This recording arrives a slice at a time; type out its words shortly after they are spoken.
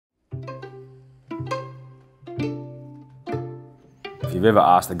if you've ever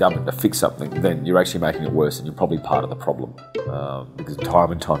asked the government to fix something, then you're actually making it worse and you're probably part of the problem. Because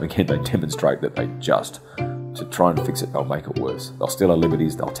time and time again they demonstrate that to try and fix it, they'll make it worse. They'll steal our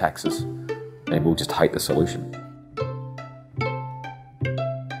liberties, they'll tax us, and we'll just hate the solution.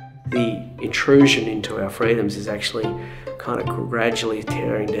 The intrusion into our freedoms is actually kind of gradually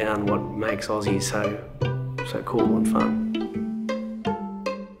tearing down what makes Aussie so cool and fun.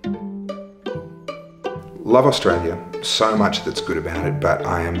 Love Australia, so much that's good about it, but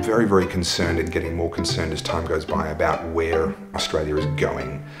I am very, very concerned and getting more concerned as time goes by about where Australia is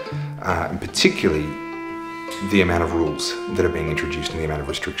going, and particularly the amount of rules that are being introduced and the amount of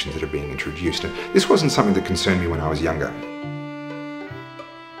restrictions that are being introduced. And this wasn't something that concerned me when I was younger.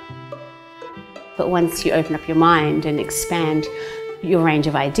 But once you open up your mind and expand your range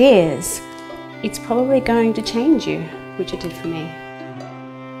of ideas, it's probably going to change you, which it did for me.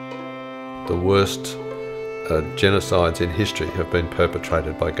 The worst genocides in history have been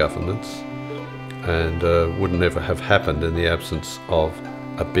perpetrated by governments and would never have happened in the absence of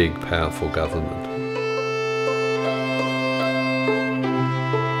a big, powerful government.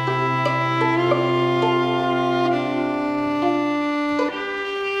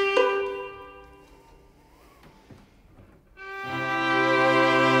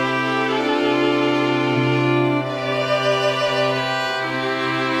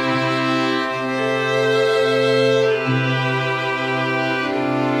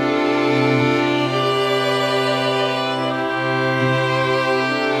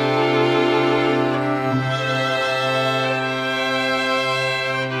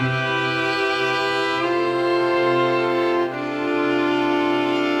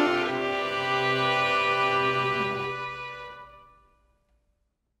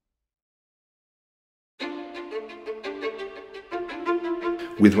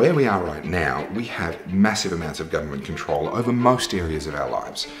 With where we are right now, we have massive amounts of government control over most areas of our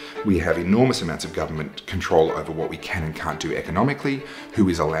lives. We have enormous amounts of government control over what we can and can't do economically, who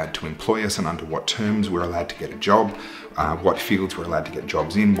is allowed to employ us and under what terms we're allowed to get a job, what fields we're allowed to get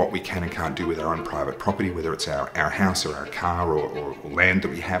jobs in, what we can and can't do with our own private property, whether it's our house or our car or land that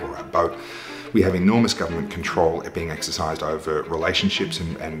we have or our boat. We have enormous government control being exercised over relationships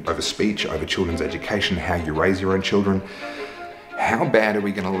and over speech, over children's education, how you raise your own children. How bad are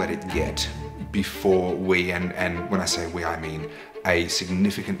we going to let it get before we, and when I say we, I mean a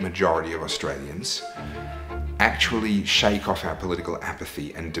significant majority of Australians, actually shake off our political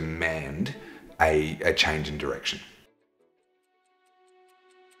apathy and demand a change in direction?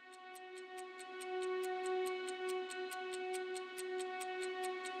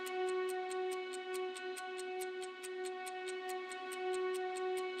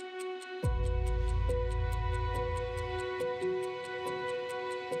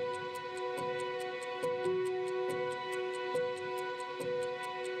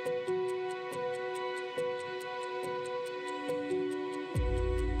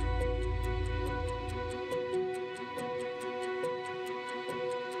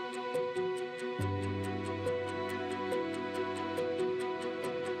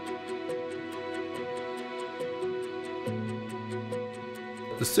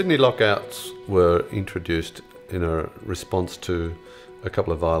 The Sydney lockouts were introduced in a response to a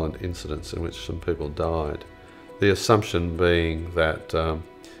couple of violent incidents in which some people died. The assumption being that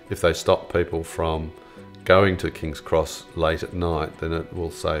if they stop people from going to King's Cross late at night, then it will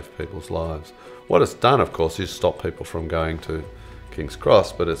save people's lives. What it's done, of course, is stop people from going to King's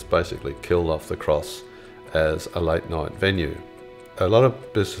Cross, but it's basically killed off the Cross as a late night venue. A lot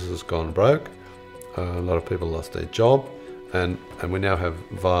of businesses gone broke, a lot of people lost their job, and we now have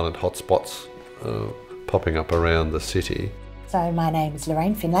violent hotspots popping up around the city. So my name is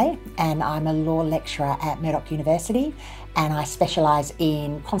Lorraine Finlay and I'm a law lecturer at Murdoch University, and I specialise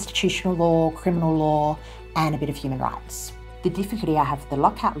in constitutional law, criminal law and a bit of human rights. The difficulty I have with the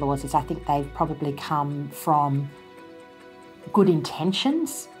lockout laws is I think they've probably come from good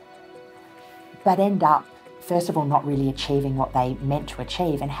intentions but end up, first of all, not really achieving what they meant to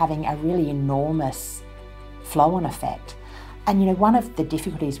achieve and having a really enormous flow-on effect. And you know, one of the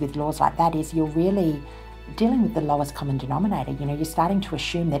difficulties with laws like that is you're really dealing with the lowest common denominator. You know, you're starting to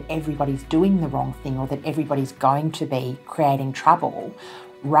assume that everybody's doing the wrong thing or that everybody's going to be creating trouble,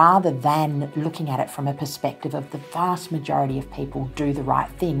 rather than looking at it from a perspective of the vast majority of people do the right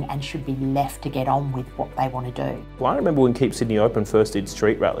thing and should be left to get on with what they want to do. Well, I remember when Keep Sydney Open first did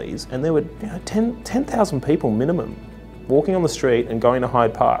street rallies, and there were 10,000 people minimum walking on the street and going to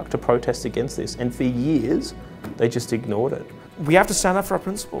Hyde Park to protest against this, and for years they just ignored it. We have to stand up for our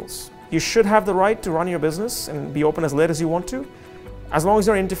principles. You should have the right to run your business and be open as late as you want to, as long as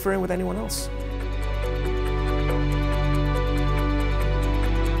you're not interfering with anyone else.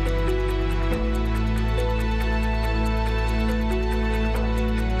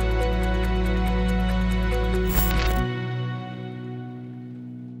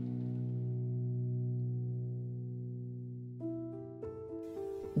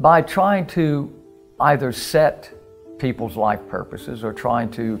 by trying to either set people's life purposes or trying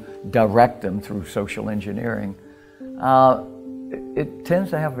to direct them through social engineering, it tends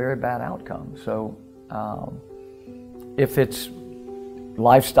to have very bad outcomes. So if it's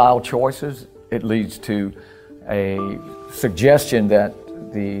lifestyle choices, it leads to a suggestion that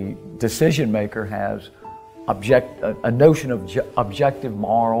the decision maker has a notion of objective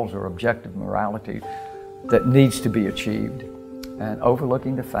morals or objective morality that needs to be achieved, and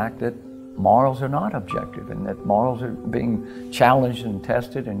overlooking the fact that morals are not objective and that morals are being challenged and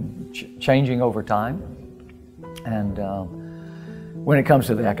tested and changing over time. And when it comes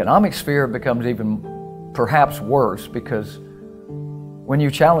to the economic sphere, it becomes even perhaps worse, because when you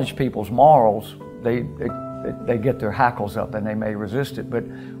challenge people's morals, they get their hackles up and they may resist it. But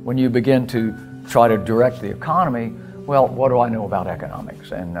when you begin to try to direct the economy, well, what do I know about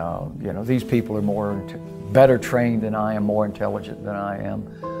economics? And you know, these people are better trained than I am, more intelligent than I am.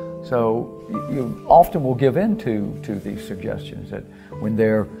 So you often will give in to these suggestions that when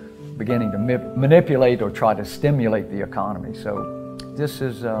they're beginning to manipulate or try to stimulate the economy. So this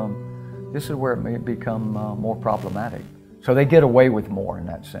is where it may become more problematic. So they get away with more in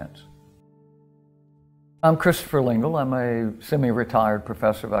that sense. I'm Christopher Lingle. I'm a semi-retired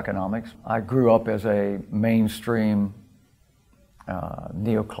professor of economics. I grew up as a mainstream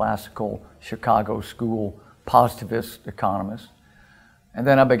neoclassical Chicago school positivist economist. And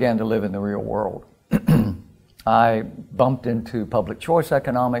then I began to live in the real world. I bumped into public choice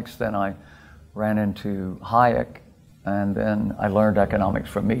economics, then I ran into Hayek, and then I learned economics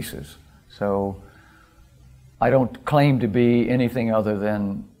from Mises. So I don't claim to be anything other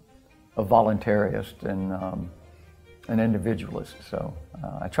than a voluntarist and an individualist, so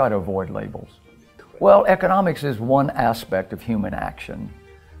I try to avoid labels. Well, economics is one aspect of human action,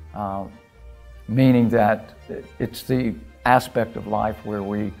 meaning that it's the aspect of life where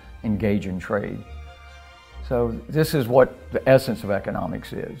we engage in trade. So this is what the essence of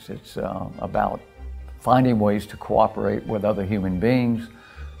economics is. It's about finding ways to cooperate with other human beings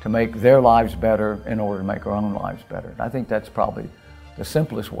to make their lives better in order to make our own lives better. I think that's probably the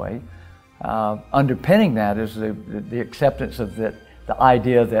simplest way. Underpinning that is the acceptance of the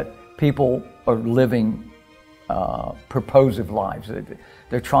idea that people are living purposive lives.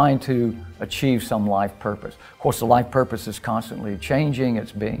 They're trying to achieve some life purpose. Of course, the life purpose is constantly changing.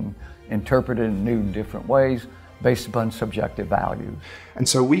 It's being interpreted in new and different ways based upon subjective values. And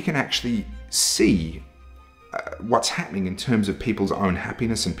so we can actually see what's happening in terms of people's own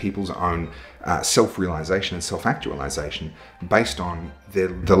happiness and people's own self-realization and self-actualization based on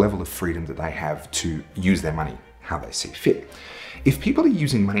the level of freedom that they have to use their money how they see fit. If people are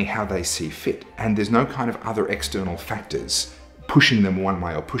using money how they see fit and there's no kind of other external factors pushing them one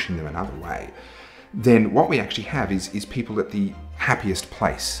way or pushing them another way, then what we actually have is people at the happiest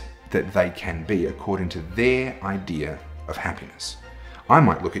place that they can be according to their idea of happiness. I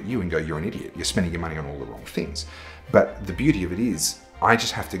might look at you and go, you're an idiot, you're spending your money on all the wrong things. But the beauty of it is, I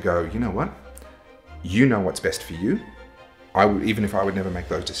just have to go, you know what? You know what's best for you. Even if I would never make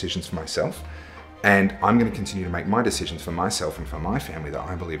those decisions for myself. And I'm going to continue to make my decisions for myself and for my family that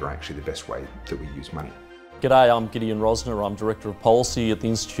I believe are actually the best way that we use money. G'day, I'm Gideon Rosner. I'm Director of Policy at the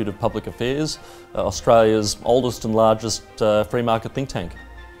Institute of Public Affairs, Australia's oldest and largest free market think tank.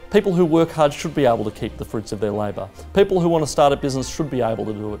 People who work hard should be able to keep the fruits of their labour. People who want to start a business should be able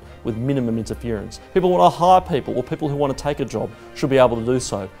to do it with minimum interference. People who want to hire people or people who want to take a job should be able to do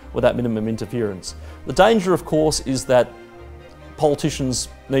so without minimum interference. The danger, of course, is that politicians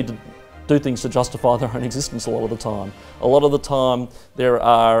need to do things to justify their own existence a lot of the time. A lot of the time there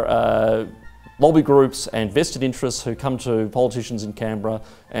are lobby groups and vested interests who come to politicians in Canberra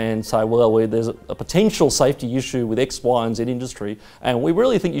and say, well, there's a potential safety issue with X, Y and Z industry, and we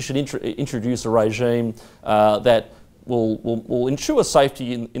really think you should introduce a regime that will ensure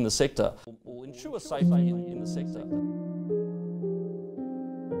safety in the sector. Will ensure safety in the sector.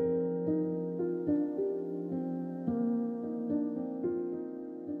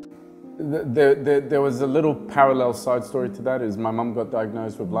 There was a little parallel side story to that. Is my mum got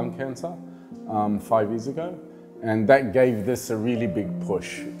diagnosed with lung cancer 5 years ago, and that gave this a really big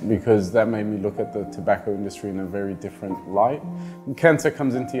push because that made me look at the tobacco industry in a very different light. When cancer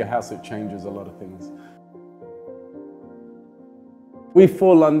comes into your house, it changes a lot of things. We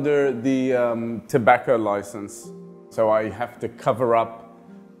fall under the tobacco license, so I have to cover up,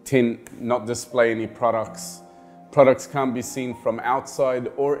 tint, not display any products. Products can't be seen from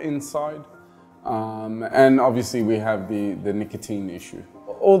outside or inside. And obviously we have the nicotine issue.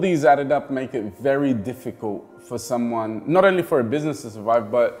 All these added up make it very difficult for someone, not only for a business to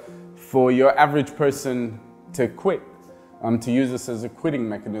survive, but for your average person to quit. to use this as a quitting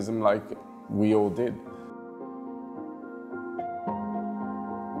mechanism like we all did.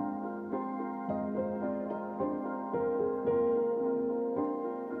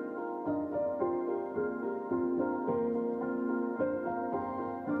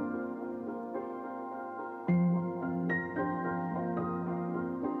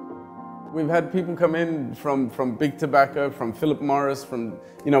 We've had people come in from Big Tobacco, from Philip Morris, from,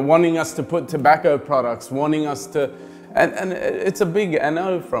 wanting us to put tobacco products, wanting us to, and it's a big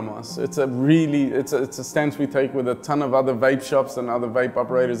NO from us. It's a stance we take with a ton of other vape shops and other vape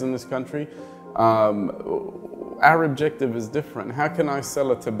operators in this country. Our objective is different. How can I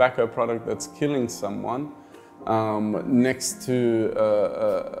sell a tobacco product that's killing someone next to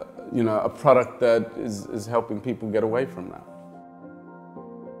a product that is helping people get away from that?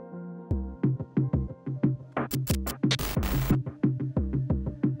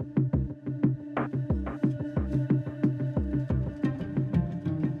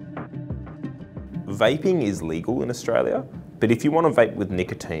 Vaping is legal in Australia, but if you want to vape with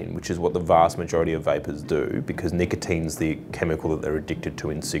nicotine, which is what the vast majority of vapers do, because nicotine's the chemical that they're addicted to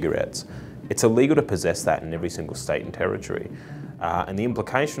in cigarettes, it's illegal to possess that in every single state and territory. And the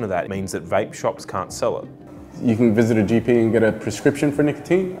implication of that means that vape shops can't sell it. You can visit a GP and get a prescription for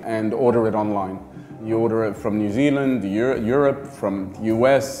nicotine and order it online. You order it from New Zealand, Europe, from the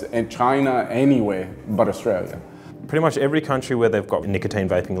US, and China, anywhere but Australia. Pretty much every country where they've got nicotine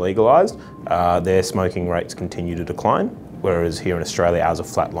vaping legalised, their smoking rates continue to decline, whereas here in Australia ours have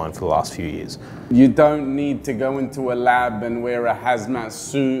flatlined for the last few years. You don't need to go into a lab and wear a hazmat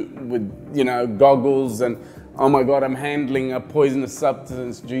suit with, goggles and, oh my God, I'm handling a poisonous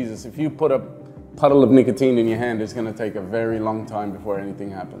substance. Jesus, if you put a puddle of nicotine in your hand, it's going to take a very long time before anything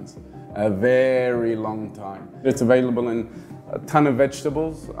happens. A very long time. It's available in a ton of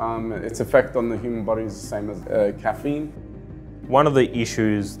vegetables. Its effect on the human body is the same as caffeine. One of the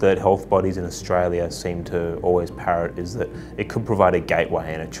issues that health bodies in Australia seem to always parrot is that it could provide a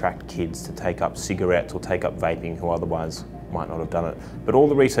gateway and attract kids to take up cigarettes or take up vaping who otherwise might not have done it. But all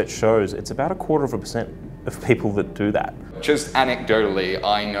the research shows it's about 0.25% of people that do that. Just anecdotally,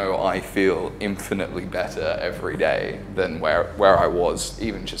 I know I feel infinitely better every day than where I was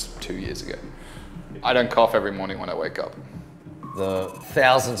even just 2 years ago. I don't cough every morning when I wake up. The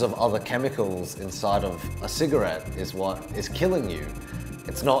thousands of other chemicals inside of a cigarette is what is killing you.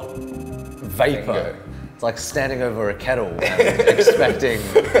 It's not vapor. It's like standing over a kettle and expecting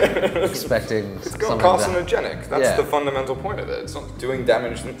It's not carcinogenic. That's the fundamental point of it. It's not doing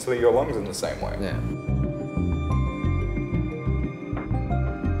damage to your lungs in the same way. Yeah.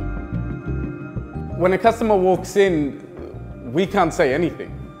 When a customer walks in, we can't say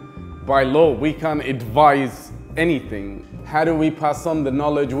anything. By law, we can't advise anything. How do we pass on the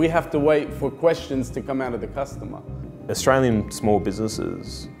knowledge? We have to wait for questions to come out of the customer. Australian small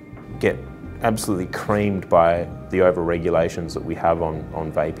businesses get absolutely creamed by the over-regulations that we have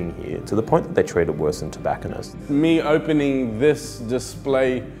on vaping here, to the point that they're treated worse than tobacconists. Me opening this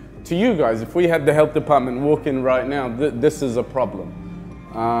display to you guys, if we had the health department walk in right now, this is a problem.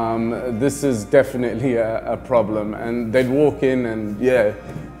 This is definitely a problem. And they'd walk in and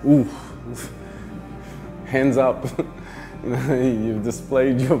hands up. You've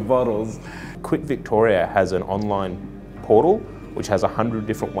displayed your bottles. Quit Victoria has an online portal which has 100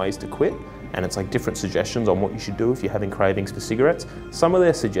 different ways to quit, and it's like different suggestions on what you should do if you're having cravings for cigarettes. Some of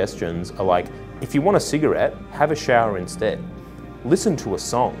their suggestions are like, if you want a cigarette, have a shower instead. Listen to a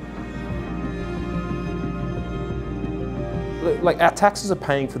song. Like, our taxes are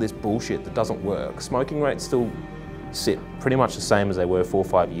paying for this bullshit that doesn't work. Smoking rates still sit pretty much the same as they were 4 or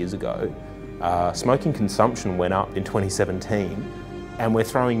 5 years ago. Smoking consumption went up in 2017, and we're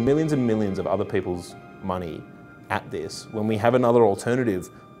throwing millions and millions of other people's money at this when we have another alternative,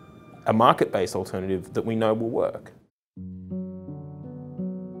 a market-based alternative that we know will work.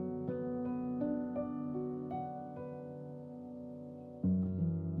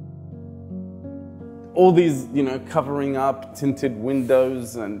 All these, covering up tinted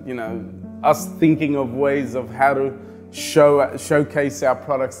windows and, us thinking of ways of how to showcase our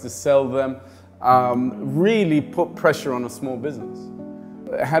products to sell them, really put pressure on a small business.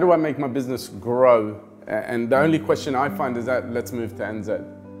 How do I make my business grow? And the only question I find is that let's move to NZ,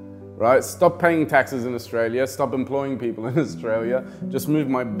 right? Stop paying taxes in Australia, stop employing people in Australia, just move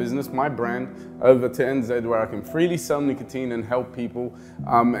my business, my brand over to NZ where I can freely sell nicotine and help people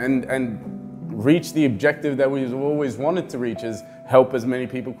and reach the objective that we've always wanted to reach, is help as many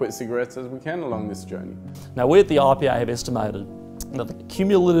people quit cigarettes as we can along this journey. Now, we at the IPA have estimated that the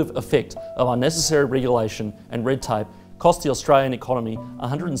cumulative effect of unnecessary regulation and red tape cost the Australian economy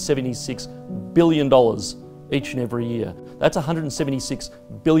 $176 billion each and every year. That's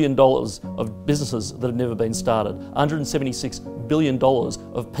 $176 billion of businesses that have never been started, $176 billion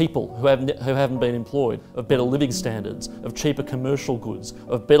of people who haven't been employed, of better living standards, of cheaper commercial goods,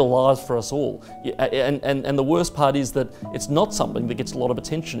 of better lives for us all. And the worst part is that it's not something that gets a lot of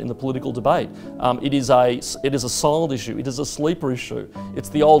attention in the political debate. It is a silent issue, it is a sleeper issue. It's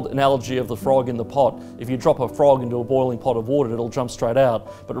the old analogy of the frog in the pot. If you drop a frog into a boiling pot of water, it'll jump straight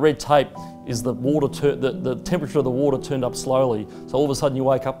out. But red tape is the temperature of the water turned up slowly. So all of a sudden you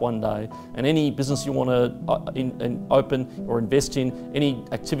wake up one day and any business you want to open or invest in, any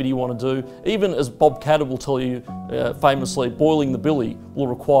activity you want to do, even as Bob Catter will tell you famously, boiling the billy will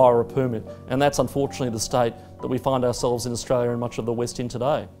require a permit. And that's unfortunately the state that we find ourselves in Australia and much of the West in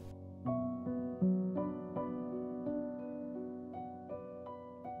today.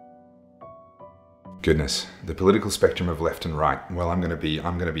 Goodness, the political spectrum of left and right. Well, I'm going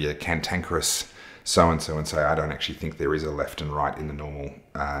to be a cantankerous so-and-so and say I don't actually think there is a left and right in the normal,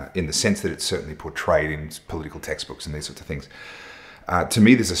 in the sense that it's certainly portrayed in political textbooks and these sorts of things. To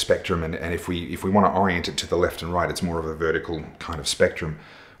me, there's a spectrum, and if we want to orient it to the left and right, it's more of a vertical kind of spectrum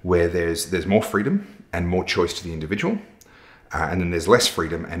where there's more freedom and more choice to the individual, and then there's less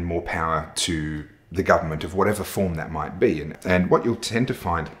freedom and more power to the government of whatever form that might be. And what you'll tend to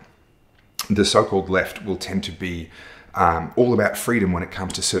find, the so-called left will tend to be all about freedom when it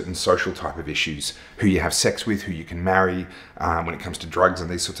comes to certain social type of issues, who you have sex with, who you can marry, when it comes to drugs and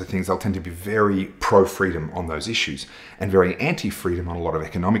these sorts of things. They'll tend to be very pro-freedom on those issues and very anti-freedom on a lot of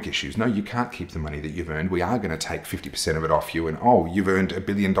economic issues. No, you can't keep the money that you've earned. We are going to take 50% of it off you, and oh, you've earned $1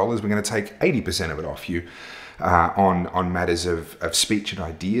 billion, we're going to take 80% of it off you. On matters of speech and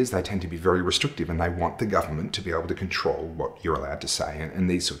ideas, they tend to be very restrictive, and they want the government to be able to control what you're allowed to say and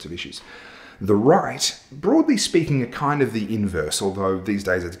these sorts of issues. The right, broadly speaking, are kind of the inverse, although these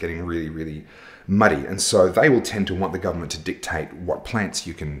days it's getting really, really muddy. And so they will tend to want the government to dictate what plants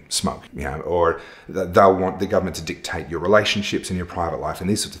you can smoke, or they'll want the government to dictate your relationships and your private life and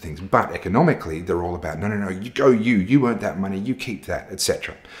these sorts of things. But economically, they're all about, no, you earned that money, you keep that,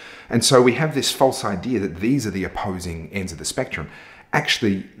 etc. And so we have this false idea that these are the opposing ends of the spectrum.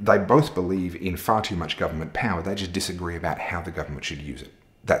 Actually, they both believe in far too much government power. They just disagree about how the government should use it.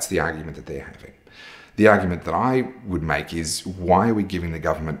 That's the argument that they're having. The argument that I would make is, why are we giving the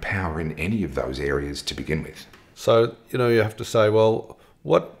government power in any of those areas to begin with? So, you have to say, well,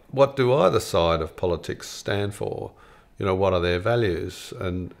 what do either side of politics stand for? What are their values?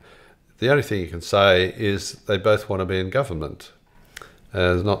 And the only thing you can say is they both want to be in government.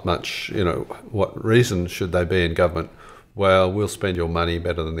 There's not much, what reason should they be in government? Well, we'll spend your money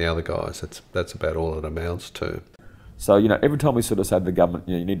better than the other guys. That's about all it amounts to. So, every time we sort of say to the government,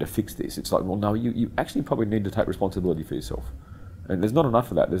 you need to fix this, it's like, well, no, you actually probably need to take responsibility for yourself. And there's not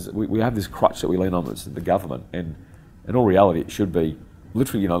enough of that. We have this crutch that we lean on, that's the government. And in all reality, it should be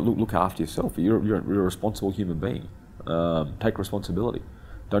literally, look after yourself. You're a responsible human being. Take responsibility.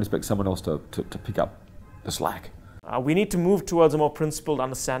 Don't expect someone else to pick up the slack. We need to move towards a more principled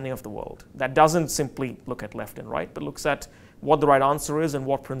understanding of the world that doesn't simply look at left and right, but looks at what the right answer is and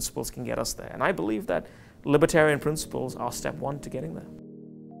what principles can get us there. And I believe that libertarian principles are step one to getting there.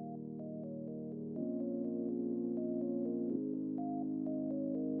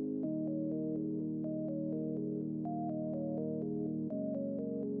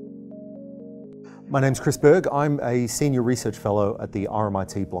 My name's Chris Berg. I'm a Senior Research Fellow at the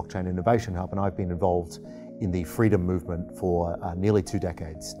RMIT Blockchain Innovation Hub, and I've been involved in the freedom movement for nearly 2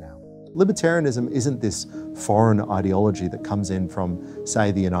 decades now. Libertarianism isn't this foreign ideology that comes in from, say,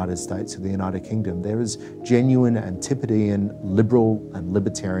 the United States or the United Kingdom. There is genuine Antipodean liberal and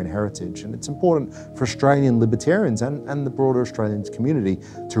libertarian heritage, and it's important for Australian libertarians and the broader Australian community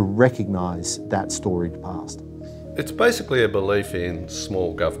to recognise that storied past. It's basically a belief in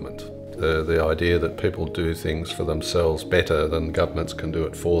small government, the idea that people do things for themselves better than governments can do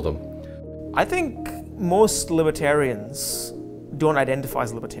it for them. I think most libertarians don't identify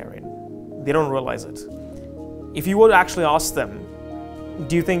as libertarian. They don't realize it. If you were to actually ask them,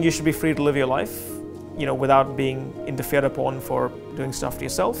 do you think you should be free to live your life, without being interfered upon for doing stuff to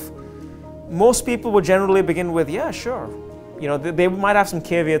yourself? Most people would generally begin with, yeah, sure. They might have some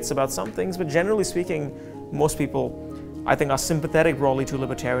caveats about some things, but generally speaking, most people, I think, are sympathetic broadly to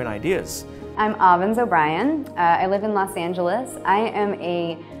libertarian ideas. I'm Avens O'Brien. I live in Los Angeles. I am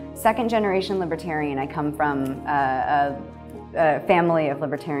a second-generation libertarian. I come from a family of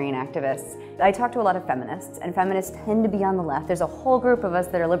libertarian activists. I talk to a lot of feminists, and feminists tend to be on the left. There's a whole group of us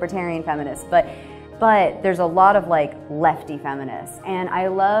that are libertarian feminists, but But there's a lot of like lefty feminists, and I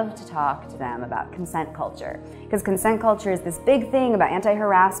love to talk to them about consent culture, because consent culture is this big thing about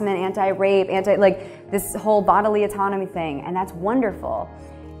anti-harassment, anti-rape, like this whole bodily autonomy thing, and that's wonderful.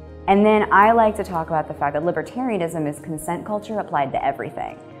 And then I like to talk about the fact that libertarianism is consent culture applied to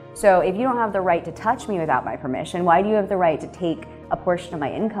everything. So if you don't have the right to touch me without my permission, why do you have the right to take a portion of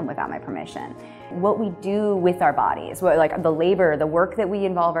my income without my permission? What we do with our bodies, like the labor, the work that we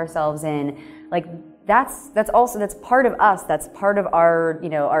involve ourselves in, like that's part of us, that's part of our,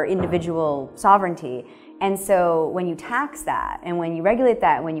 our individual sovereignty. And so when you tax that, and when you regulate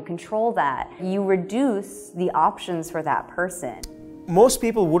that, and when you control that, you reduce the options for that person. Most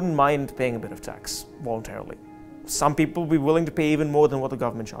people wouldn't mind paying a bit of tax voluntarily. Some people will be willing to pay even more than what the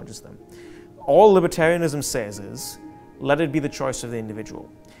government charges them. All libertarianism says is, let it be the choice of the individual.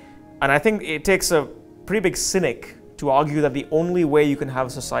 And I think it takes a pretty big cynic to argue that the only way you can have a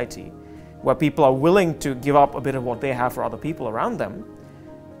society where people are willing to give up a bit of what they have for other people around them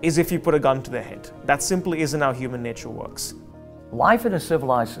is if you put a gun to their head. That simply isn't how human nature works. Life in a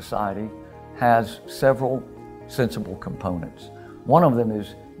civilized society has several sensible components. One of them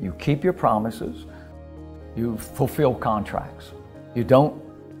is you keep your promises, you fulfill contracts, you don't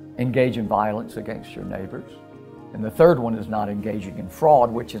engage in violence against your neighbors. And the third one is not engaging in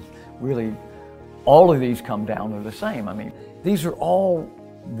fraud, which is really, all of these come down to the same. I mean, these are all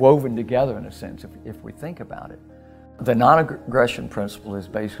woven together in a sense, if we think about it. The non-aggression principle is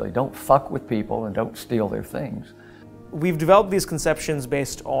basically don't fuck with people and don't steal their things. We've developed these conceptions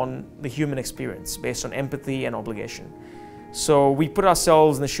based on the human experience, based on empathy and obligation. So we put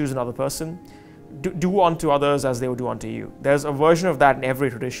ourselves in the shoes of another person, do unto others as they would do unto you. There's a version of that in every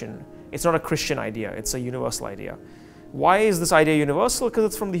tradition. It's not a Christian idea, it's a universal idea. Why is this idea universal? Because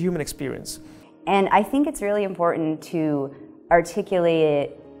it's from the human experience. And I think it's really important to articulate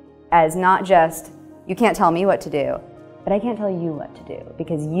it as not just, you can't tell me what to do, but I can't tell you what to do,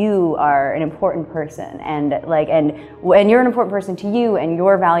 because you are an important person, and you're an important person to you and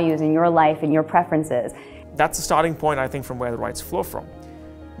your values and your life and your preferences. That's the starting point, I think, from where the rights flow from.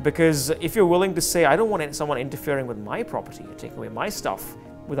 Because if you're willing to say, I don't want someone interfering with my property and taking away my stuff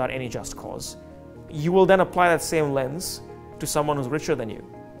without any just cause, you will then apply that same lens to someone who's richer than you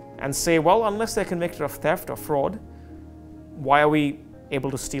and say, well, unless they're convicted of theft or fraud, why are we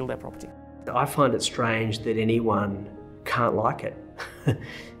able to steal their property? I find it strange that anyone can't like it.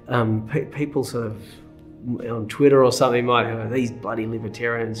 People sort of on Twitter or something might have these bloody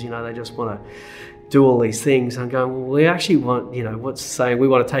libertarians, they just want to do all these things. I'm going, well, we actually want, what's saying we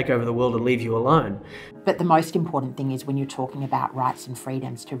want to take over the world and leave you alone. But the most important thing is when you're talking about rights and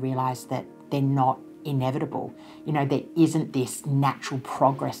freedoms to realise that they're not inevitable. There isn't this natural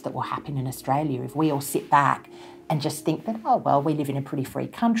progress that will happen in Australia if we all sit back and just think that, oh, well, we live in a pretty free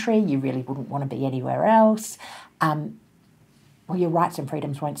country, you really wouldn't want to be anywhere else. Well, your rights and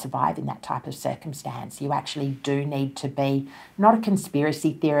freedoms won't survive in that type of circumstance. You actually do need to be not a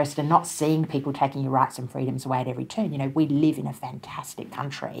conspiracy theorist and not seeing people taking your rights and freedoms away at every turn. We live in a fantastic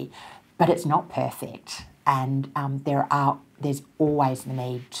country, but it's not perfect. And there's always the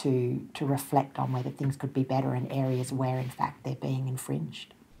need to reflect on whether things could be better in areas where, in fact, they're being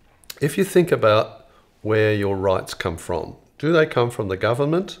infringed. If you think about where your rights come from, do they come from the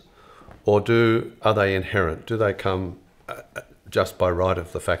government, or are they inherent? Do they come just by right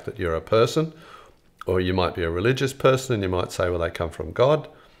of the fact that you're a person, or you might be a religious person and you might say, well, they come from God,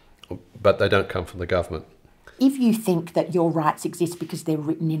 but they don't come from the government? If you think that your rights exist because they're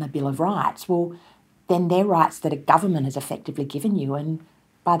written in a Bill of Rights, well, then they're rights that a government has effectively given you, and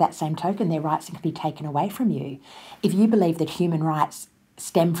by that same token, they're rights that can be taken away from you. If you believe that human rights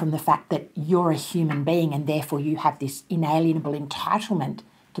stem from the fact that you're a human being and therefore you have this inalienable entitlement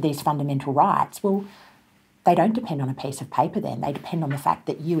to these fundamental rights, well, they don't depend on a piece of paper then. They depend on the fact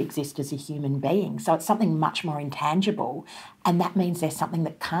that you exist as a human being. So it's something much more intangible, and that means there's something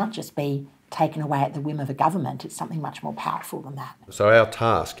that can't just be taken away at the whim of a government. It's something much more powerful than that. So our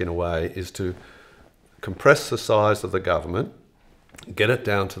task, in a way, is to compress the size of the government, get it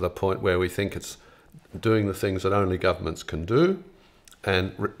down to the point where we think it's doing the things that only governments can do,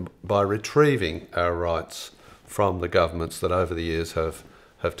 and by retrieving our rights from the governments that over the years have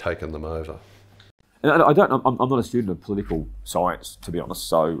taken them over. And I'm not a student of political science, to be honest,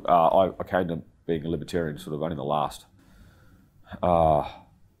 so I came to being a libertarian sort of only in the last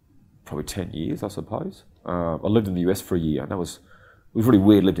probably 10 years, I suppose. I lived in the US for a year, and it was really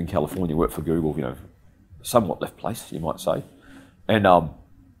weird. Lived in California, worked for Google, somewhat left place, you might say. And I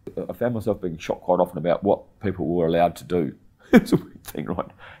found myself being shocked quite often about what people were allowed to do. It's a weird thing, right?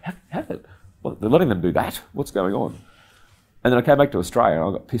 They're letting them do that? What's going on? And then I came back to Australia and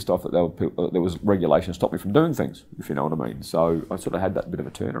I got pissed off that there was regulation to stop me from doing things, if you know what I mean. So I sort of had that bit of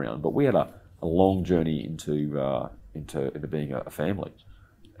a turnaround. But we had a long journey into being a family.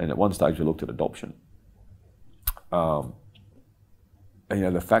 And at one stage we looked at adoption. And, you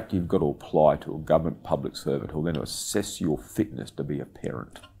know, the fact you've got to apply to a government public servant who will then assess your fitness to be a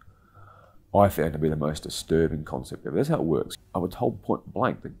parent, I found to be the most disturbing concept ever. That's how it works. I was told point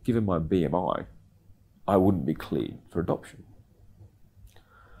blank that given my BMI, I wouldn't be cleared for adoption.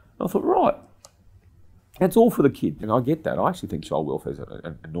 I thought, right, that's all for the kid, and I get that. I actually think child welfare is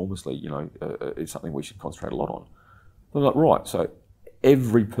enormously, you know, it's something we should concentrate a lot on. But I'm like, right, so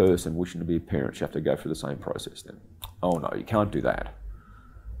every person wishing to be a parent should have to go through the same process then. Oh no, you can't do that.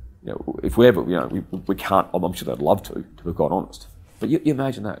 You know, if we ever, you know, we can't. I'm sure they'd love to be quite honest. But you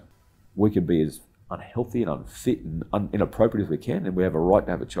imagine that we could be as unhealthy and unfit and inappropriate as we can, and we have a right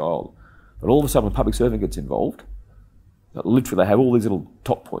to have a child. But all of a sudden, when a public servant gets involved, literally they have all these little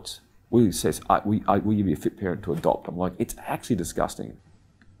top points. We says, will you be a fit parent to adopt? I'm like, it's actually disgusting.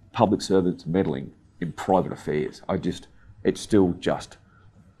 Public servants meddling in private affairs. It's still just,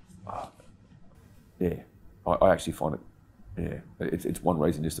 yeah. I actually find it, yeah. It's one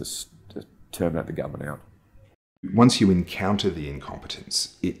reason just to terminate the government out. Once you encounter the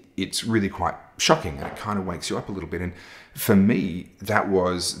incompetence, it's really quite shocking, and it kind of wakes you up a little bit. And for me, that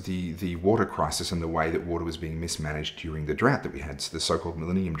was the water crisis and the way that water was being mismanaged during the drought that we had, so the so-called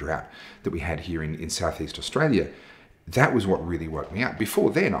millennium drought that we had here in Southeast Australia. That was what really woke me up. Before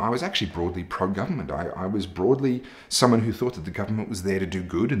then, I was actually broadly pro-government. I was broadly someone who thought that the government was there to do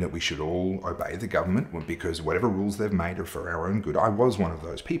good and that we should all obey the government because whatever rules they've made are for our own good. I was one of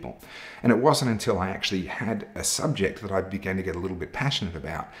those people. And it wasn't until I actually had a subject that I began to get a little bit passionate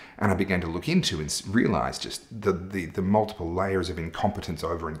about, and I began to look into and realize just the multiple layers of incompetence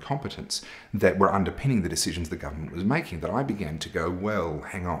over incompetence that were underpinning the decisions the government was making, that I began to go, well,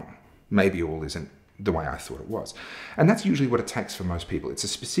 hang on, maybe all isn't the way I thought it was. And that's usually what it takes for most people. It's a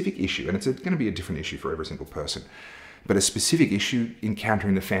specific issue, and it's going to be a different issue for every single person, but a specific issue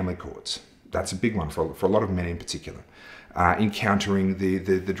encountering the family courts. That's a big one for a lot of men in particular. Encountering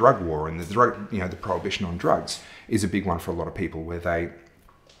the drug war and the prohibition on drugs is a big one for a lot of people, where they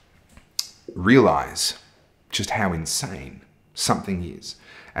realize just how insane something is,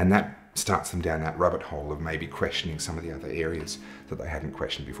 and that starts them down that rabbit hole of maybe questioning some of the other areas that they hadn't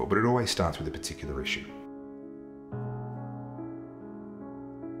questioned before. But it always starts with a particular issue.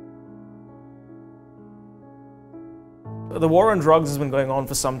 The war on drugs has been going on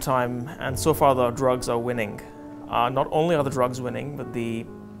for some time, and so far the drugs are winning. Not only are the drugs winning, but the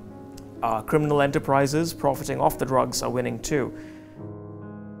criminal enterprises profiting off the drugs are winning too.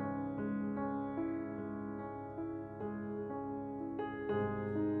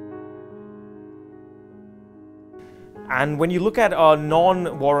 And when you look at a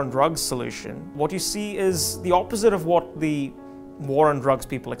non-war on drugs solution, what you see is the opposite of what the war on drugs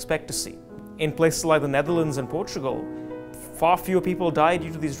people expect to see. In places like the Netherlands and Portugal, far fewer people die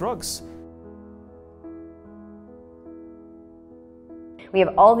due to these drugs. We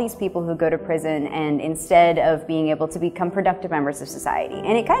have all these people who go to prison and instead of being able to become productive members of society.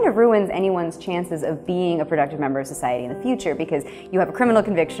 And it kind of ruins anyone's chances of being a productive member of society in the future, because you have a criminal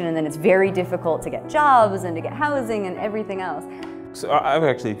conviction and then it's very difficult to get jobs and to get housing and everything else. So I've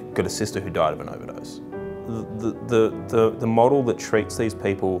actually got a sister who died of an overdose. The model that treats these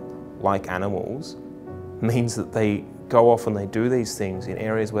people like animals means that they go off and they do these things in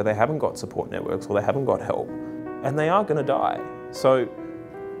areas where they haven't got support networks or they haven't got help, and they are going to die. So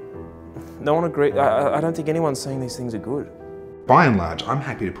no one agrees. I don't think anyone's saying these things are good. By and large, I'm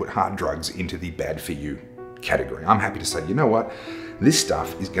happy to put hard drugs into the bad for you category. I'm happy to say, you know what, this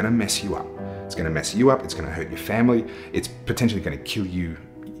stuff is going to mess you up. It's going to mess you up, it's going to hurt your family, it's potentially going to kill you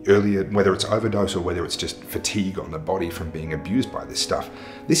earlier, whether it's overdose or whether it's just fatigue on the body from being abused by this stuff.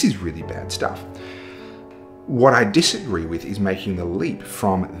 This is really bad stuff. What I disagree with is making the leap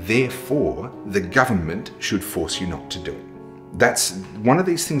from, therefore, the government should force you not to do it. That's one of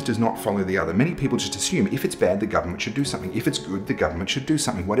these things does not follow the other. Many people just assume if it's bad, the government should do something. If it's good, the government should do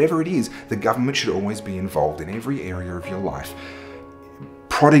something. Whatever it is, the government should always be involved in every area of your life,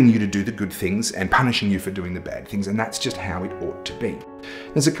 prodding you to do the good things and punishing you for doing the bad things, and that's just how it ought to be.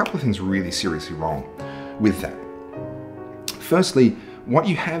 There's a couple of things really seriously wrong with that. Firstly, what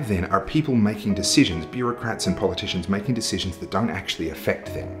you have then are people making decisions, bureaucrats and politicians making decisions that don't actually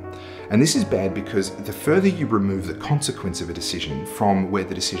affect them. And this is bad because the further you remove the consequence of a decision from where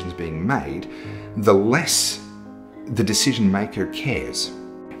the decision's being made, the less the decision maker cares.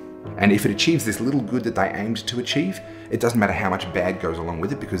 And if it achieves this little good that they aimed to achieve, it doesn't matter how much bad goes along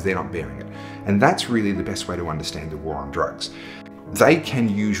with it because they're not bearing it. And that's really the best way to understand the war on drugs. They can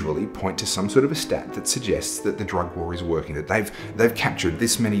usually point to some sort of a stat that suggests that the drug war is working, that they've captured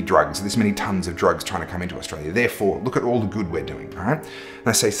this many drugs, this many tons of drugs trying to come into Australia. Therefore, look at all the good we're doing, all right? And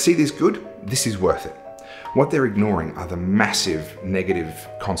they say, see this good? This is worth it. What they're ignoring are the massive negative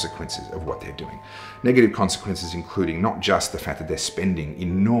consequences of what they're doing. Negative consequences including not just the fact that they're spending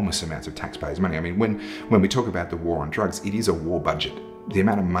enormous amounts of taxpayers' money. I mean, when we talk about the war on drugs, it is a war budget. The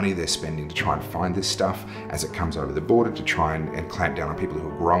amount of money they're spending to try and find this stuff as it comes over the border, to try and clamp down on people who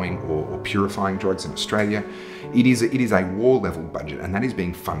are growing or purifying drugs in Australia, it is a war-level budget, and that is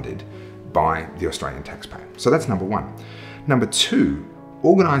being funded by the Australian taxpayer. So that's number one. Number two,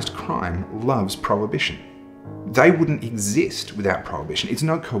 organised crime loves prohibition. They wouldn't exist without prohibition. It's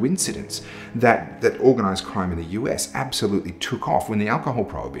no coincidence that organised crime in the US absolutely took off when the alcohol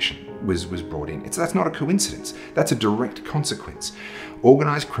prohibition was brought in. That's not a coincidence. That's a direct consequence.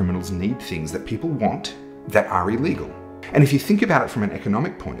 Organised criminals need things that people want that are illegal. And if you think about it from an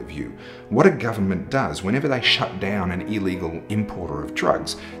economic point of view, what a government does whenever they shut down an illegal importer of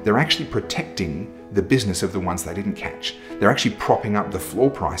drugs, they're actually protecting the business of the ones they didn't catch. They're actually propping up the floor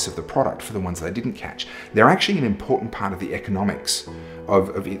price of the product for the ones they didn't catch. They're actually an important part of the economics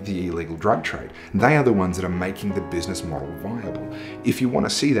of the illegal drug trade. They are the ones that are making the business model viable. If you want to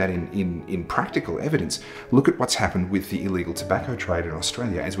see that in practical evidence, look at what's happened with the illegal tobacco trade in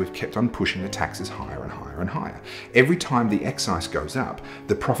Australia as we've kept on pushing the taxes higher and higher and higher. Every time the excise goes up,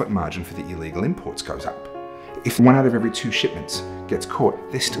 the profit margin for the illegal imports goes up. If 1 out of every 2 shipments gets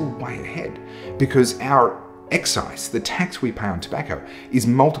caught, they're still way ahead because our excise, the tax we pay on tobacco, is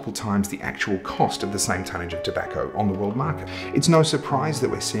multiple times the actual cost of the same tonnage of tobacco on the world market. It's no surprise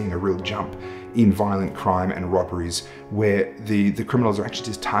that we're seeing a real jump in violent crime and robberies where the criminals are actually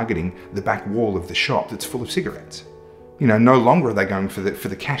just targeting the back wall of the shop that's full of cigarettes. You know, no longer are they going for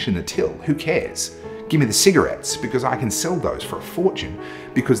the cash in the till. Who cares? Give me the cigarettes because I can sell those for a fortune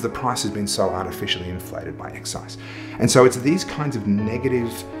because the price has been so artificially inflated by excise. And so it's these kinds of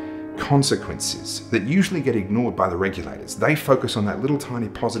negative consequences that usually get ignored by the regulators. They focus on that little tiny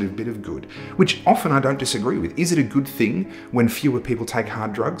positive bit of good, which often I don't disagree with. Is it a good thing when fewer people take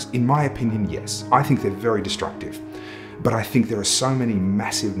hard drugs? In my opinion, yes. I think they're very destructive. But I think there are so many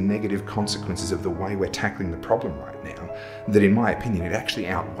massive negative consequences of the way we're tackling the problem right now that in my opinion it actually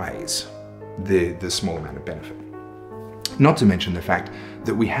outweighs the small amount of benefit. Not to mention the fact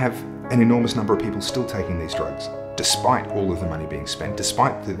that we have an enormous number of people still taking these drugs, despite all of the money being spent,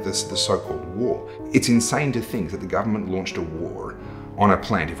 despite the so-called war. It's insane to think that the government launched a war on a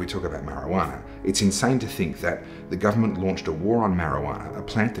plant, if we talk about marijuana. It's insane to think that the government launched a war on marijuana, a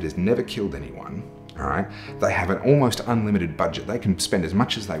plant that has never killed anyone, all right? They have an almost unlimited budget. They can spend as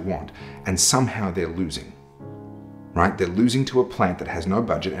much as they want, and somehow they're losing, right? They're losing to a plant that has no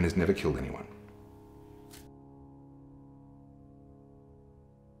budget and has never killed anyone.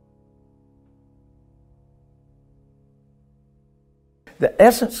 The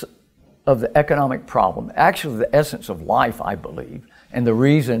essence of the economic problem, actually the essence of life, I believe, and the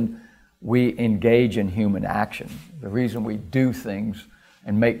reason we engage in human action, the reason we do things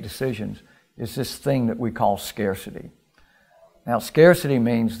and make decisions, is this thing that we call scarcity. Now, scarcity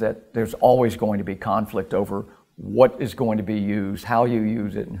means that there's always going to be conflict over what is going to be used, how you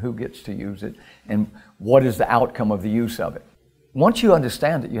use it, and who gets to use it, and what is the outcome of the use of it. Once you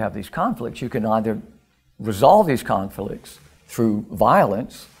understand that you have these conflicts, you can either resolve these conflicts through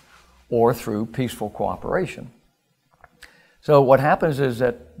violence or through peaceful cooperation. So what happens is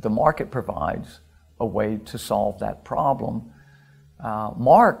that the market provides a way to solve that problem.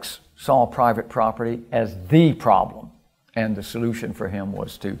 Marx saw private property as the problem, and the solution for him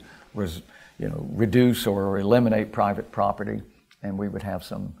was to reduce or eliminate private property, and we would have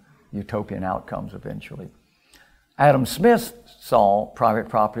some utopian outcomes eventually. Adam Smith saw private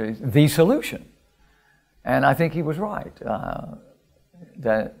property as the solution. And I think he was right,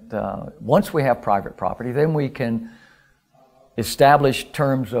 that once we have private property, then we can establish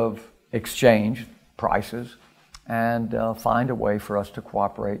terms of exchange, prices, and find a way for us to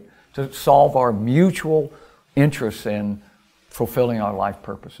cooperate, to solve our mutual interests in fulfilling our life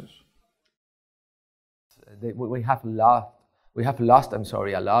purposes. We have lost,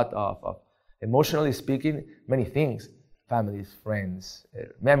 a lot of, emotionally speaking, many things, families, friends,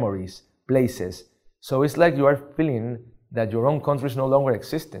 memories, places. So it's like you are feeling that your own country is no longer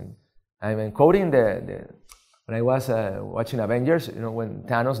existing. I'm quoting when I was watching Avengers, when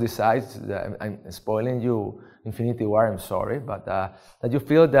Thanos decides, that I'm spoiling you Infinity War, I'm sorry, but that you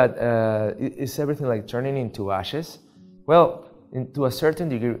feel that is everything like turning into ashes? Well, to a certain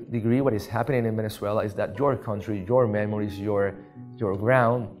degree, what is happening in Venezuela is that your country, your memories, your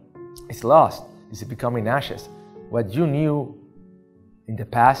ground is lost. It's becoming ashes. What you knew in the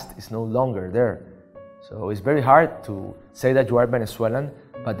past is no longer there. So it's very hard to say that you are Venezuelan,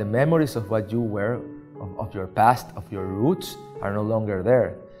 but the memories of what you were, of your past, of your roots, are no longer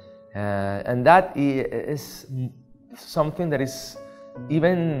there. And that is something that is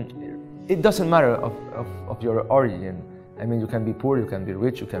even, it doesn't matter of your origin. I mean, you can be poor, you can be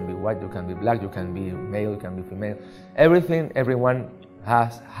rich, you can be white, you can be black, you can be male, you can be female. Everyone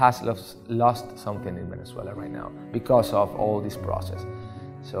has lost something in Venezuela right now because of all this process.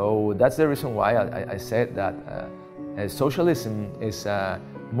 So that's the reason why I said that socialism is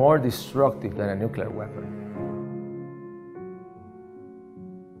more destructive than a nuclear weapon.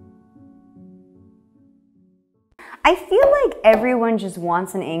 I feel like everyone just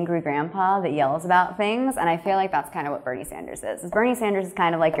wants an angry grandpa that yells about things, and I feel like that's kind of what Bernie Sanders is. Bernie Sanders is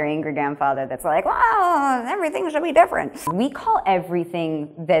kind of like your angry grandfather that's like, wow, everything should be different. We call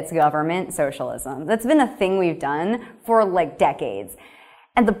everything that's government socialism. That's been a thing we've done for like decades.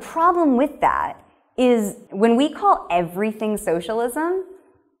 And the problem with that is when we call everything socialism,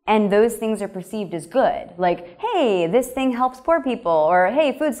 and those things are perceived as good. Like, hey, this thing helps poor people, or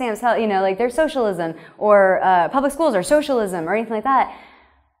hey, food stamps help, you know, like they're socialism, or public schools are socialism, or anything like that.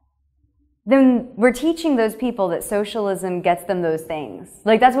 Then we're teaching those people that socialism gets them those things.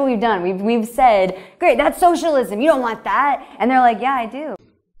 Like, that's what we've done. We've said, great, that's socialism, you don't want that. And they're like, yeah, I do.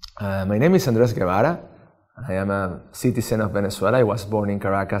 My name is Andres Guevara. I am a citizen of Venezuela. I was born in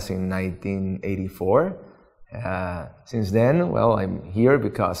Caracas in 1984. Since then, well, I'm here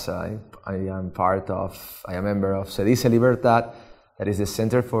because I am a member of Se Dice Libertad, that is the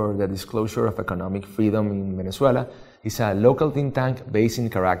Center for the Disclosure of Economic Freedom in Venezuela. It's a local think tank based in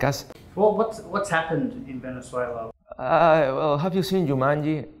Caracas. Well, what's happened in Venezuela? Well, have you seen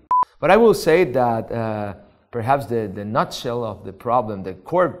Jumanji? But I will say that perhaps the nutshell of the problem, the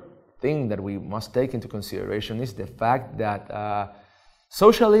core thing that we must take into consideration is the fact that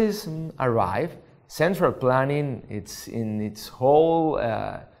socialism arrived. Central planning, it's in its whole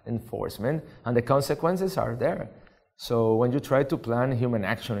enforcement, and the consequences are there. So when you try to plan human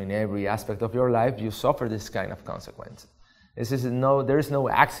action in every aspect of your life, you suffer this kind of consequence. There is no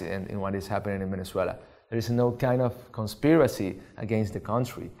accident in what is happening in Venezuela. There is no kind of conspiracy against the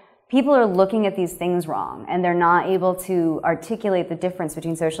country. People are looking at these things wrong, and they're not able to articulate the difference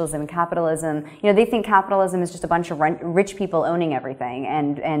between socialism and capitalism. You know, they think capitalism is just a bunch of rich people owning everything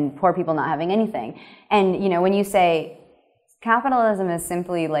and poor people not having anything. And, you know, when you say capitalism is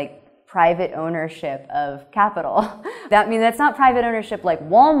simply like private ownership of capital, that's not private ownership like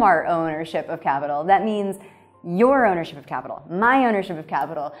Walmart ownership of capital. That means your ownership of capital, my ownership of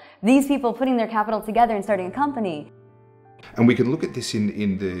capital, these people putting their capital together and starting a company. And we can look at this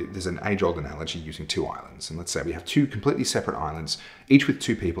there's an age-old analogy using two islands. And let's say we have two completely separate islands, each with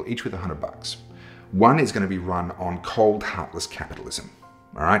two people, each with $100. One is going to be run on cold, heartless capitalism.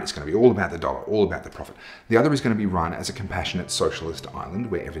 All right, it's going to be all about the dollar, all about the profit. The other is going to be run as a compassionate socialist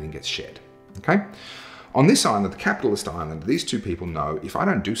island where everything gets shared. Okay? On this island, the capitalist island, these two people know if I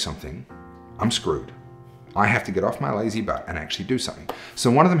don't do something, I'm screwed. I have to get off my lazy butt and actually do something. So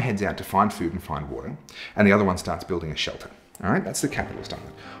one of them heads out to find food and find water, and the other one starts building a shelter. All right, that's the capitalist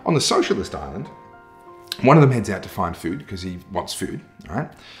island. On the socialist island, one of them heads out to find food because he wants food, all right,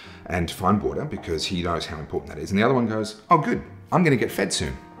 and to find water because he knows how important that is. And the other one goes, oh good, I'm going to get fed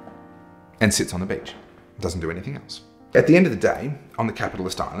soon, and sits on the beach. Doesn't do anything else. At the end of the day, on the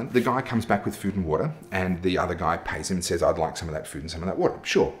capitalist island, the guy comes back with food and water, and the other guy pays him and says, I'd like some of that food and some of that water.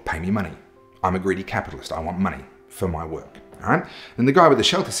 Sure, pay me money. I'm a greedy capitalist. I want money for my work. All right? And the guy with the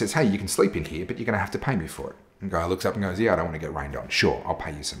shelter says, hey, you can sleep in here, but you're going to have to pay me for it. And the guy looks up and goes, yeah, I don't want to get rained on. Sure, I'll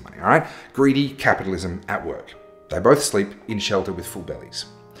pay you some money. All right? Greedy capitalism at work. They both sleep in shelter with full bellies.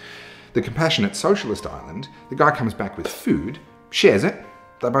 The compassionate socialist island, the guy comes back with food, shares it.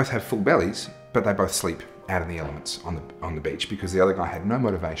 They both have full bellies, but they both sleep out in the elements on the beach because the other guy had no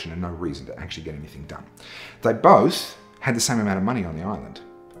motivation and no reason to actually get anything done. They both had the same amount of money on the island.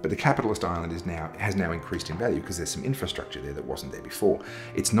 But the capitalist island has now increased in value because there's some infrastructure there that wasn't there before.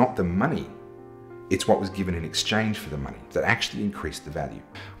 It's not the money, it's what was given in exchange for the money that actually increased the value.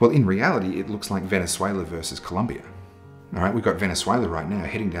 Well, in reality, it looks like Venezuela versus Colombia. All right, we've got Venezuela right now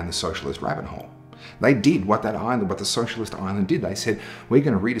heading down the socialist rabbit hole. They did what the socialist island did. They said, we're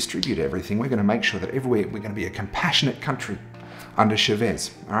going to redistribute everything. We're going to make sure that everywhere we're going to be a compassionate country under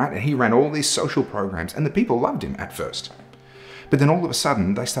Chavez. All right, and he ran all these social programs, and the people loved him at first. But then all of a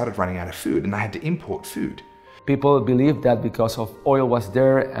sudden, they started running out of food and they had to import food. People believed that because of oil was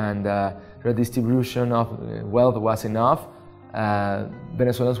there and redistribution of wealth was enough,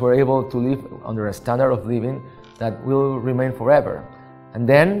 Venezuelans were able to live under a standard of living that will remain forever. And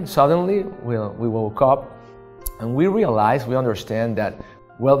then suddenly we woke up and we realized, we understand that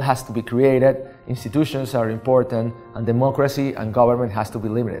wealth has to be created, institutions are important, and democracy and government has to be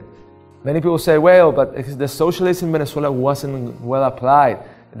limited. Many people say, well, but the socialism in Venezuela wasn't well applied.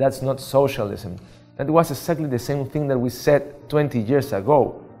 That's not socialism. That was exactly the same thing that we said 20 years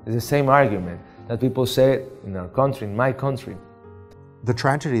ago. It's the same argument that people say in our country, in my country. The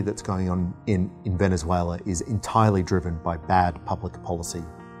tragedy that's going on in Venezuela is entirely driven by bad public policy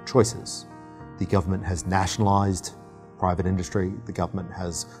choices. The government has nationalized private industry, the government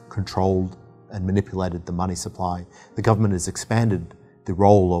has controlled and manipulated the money supply, the government has expanded the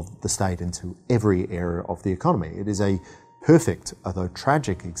role of the state into every area of the economy. It is a perfect, although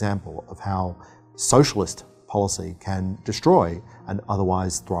tragic, example of how socialist policy can destroy an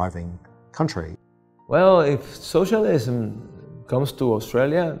otherwise thriving country. Well, if socialism comes to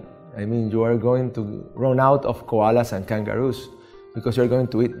Australia, I mean, you are going to run out of koalas and kangaroos because you're going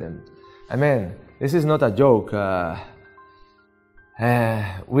to eat them. I mean, this is not a joke.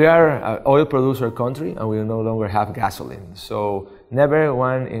 We are an oil producer country and we no longer have gasoline. So never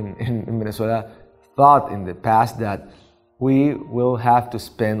one in Venezuela thought in the past that we will have to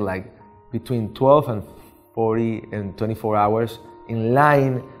spend like between 12 and 40 and 24 hours in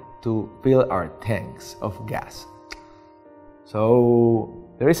line to fill our tanks of gas. So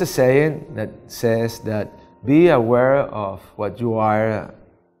there is a saying that says that be aware of what you are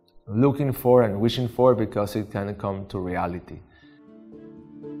looking for and wishing for because it can come to reality.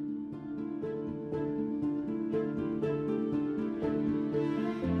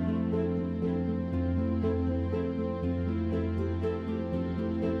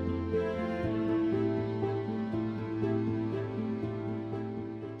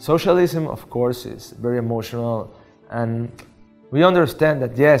 Socialism, of course, is very emotional, and we understand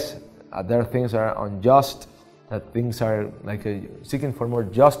that yes, there are things that are unjust, that things are like seeking for more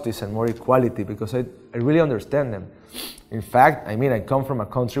justice and more equality, because I really understand them. In fact, I mean, I come from a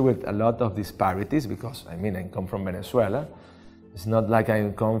country with a lot of disparities, because I mean, I come from Venezuela. It's not like I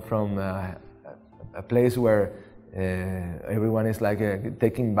come from a place where everyone is like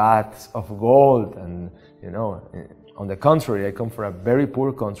taking baths of gold, and you know. On the contrary, I come from a very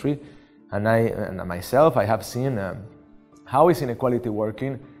poor country, and myself, I have seen how is inequality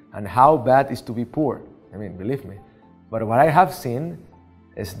working and how bad is to be poor. I mean, believe me. But what I have seen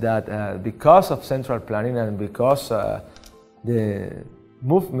is that because of central planning and because the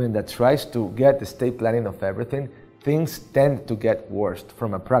movement that tries to get the state planning of everything, things tend to get worse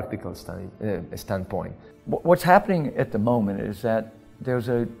from a practical standpoint. What's happening at the moment is that there's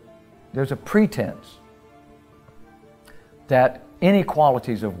a pretense that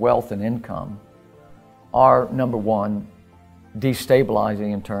inequalities of wealth and income are, number one,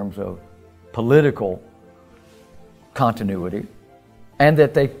 destabilizing in terms of political continuity, and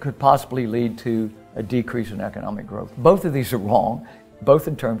that they could possibly lead to a decrease in economic growth. Both of these are wrong, both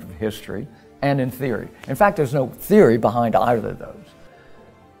in terms of history and in theory. In fact, there's no theory behind either of those.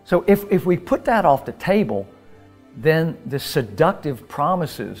 So if we put that off the table, then the seductive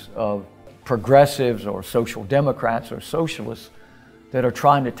promises of progressives or social democrats or socialists that are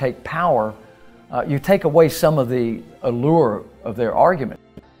trying to take power, you take away some of the allure of their argument.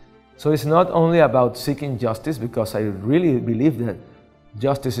 So it's not only about seeking justice, because I really believe that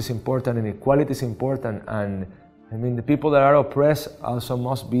justice is important and equality is important, and I mean the people that are oppressed also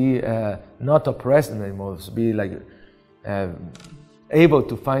must be not oppressed, and they must be like able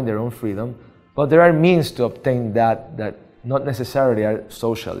to find their own freedom. But there are means to obtain that not necessarily are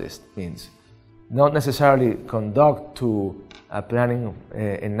socialist means, not necessarily conduct to planning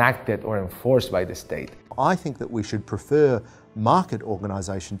enacted or enforced by the state. I think that we should prefer market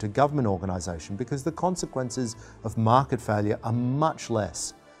organisation to government organisation, because the consequences of market failure are much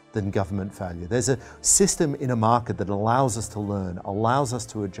less than government failure. There's a system in a market that allows us to learn, allows us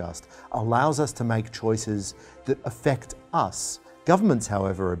to adjust, allows us to make choices that affect us. Governments,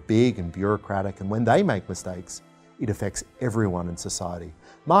 however, are big and bureaucratic, and when they make mistakes, it affects everyone in society.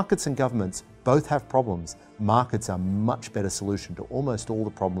 Markets and governments both have problems. Markets are a much better solution to almost all the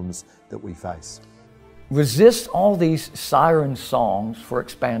problems that we face. Resist all these siren songs for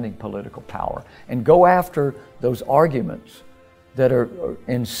expanding political power and go after those arguments that are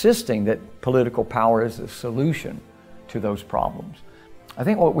insisting that political power is the solution to those problems. I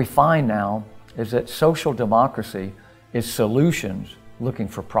think what we find now is that social democracy is solutions looking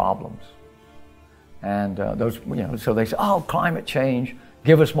for problems. And so they say, oh, climate change,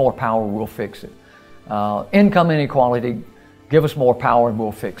 give us more power, we'll fix it. Income inequality, give us more power and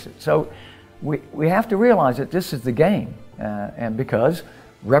we'll fix it. So we have to realize that this is the game. And because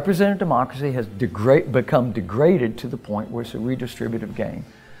representative democracy has become degraded to the point where it's a redistributive game.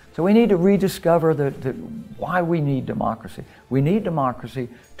 So we need to rediscover why we need democracy. We need democracy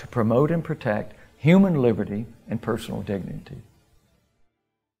to promote and protect human liberty and personal dignity.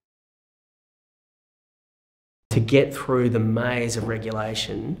 To get through the maze of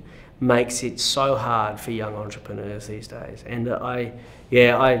regulation makes it so hard for young entrepreneurs these days. And I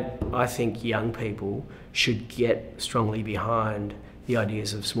think young people should get strongly behind the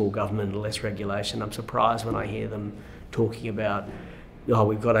ideas of small government and less regulation. I'm surprised when I hear them talking about, oh,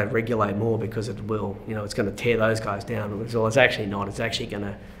 we've got to regulate more because it will, it's going to tear those guys down. Well, it's actually not. It's actually going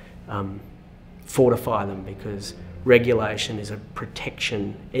to fortify them, because regulation is a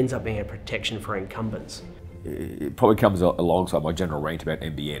protection, ends up being a protection for incumbents. It probably comes alongside my general rant about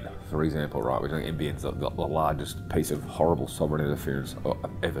NBN, for example, right? NBN's the largest piece of horrible sovereign interference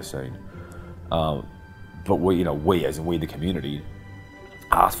I've ever seen. But we the community,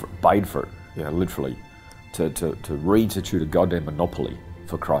 asked for it, paid for it, literally, to reinstitute a goddamn monopoly,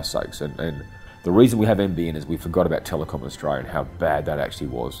 for Christ's sakes. And the reason we have NBN is we forgot about Telecom Australia and how bad that actually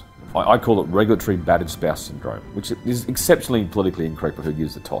was. I call it regulatory battered spouse syndrome, which is exceptionally politically incorrect for who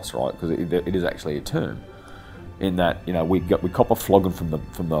gives the toss, right? Because it is actually a term. In that, we cop a flogging from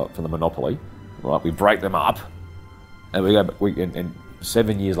the monopoly, right? We break them up, and and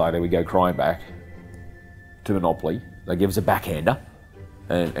 7 years later we go crying back to monopoly. They give us a backhander,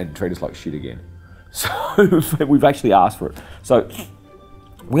 and treat us like shit again. So we've actually asked for it. So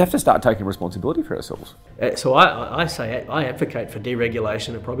we have to start taking responsibility for ourselves. So I say I advocate for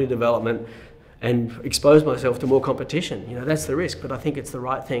deregulation and property development, and expose myself to more competition. That's the risk, but I think it's the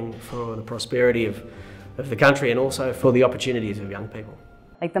right thing for the prosperity of the country, and also for the opportunities of young people.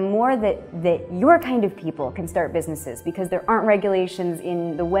 Like, the more that your kind of people can start businesses, because there aren't regulations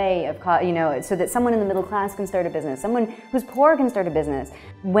in the way of, so that someone in the middle class can start a business, someone who's poor can start a business.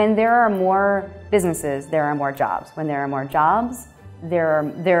 When there are more businesses, there are more jobs. When there are more jobs,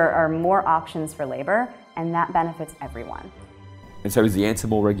 there are more options for labor, and that benefits everyone. And so is the answer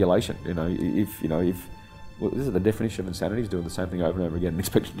more regulation? If this is the definition of insanity, is doing the same thing over and over again and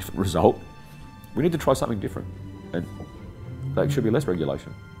expecting a different result. We need to try something different, and there should be less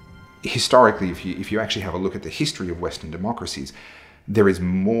regulation. Historically, if you actually have a look at the history of Western democracies, there is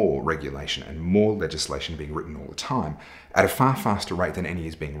more regulation and more legislation being written all the time at a far faster rate than any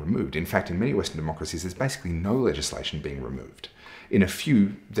is being removed. In fact, in many Western democracies, there's basically no legislation being removed. In a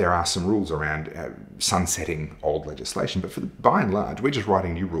few, there are some rules around sunsetting old legislation, but by and large, we're just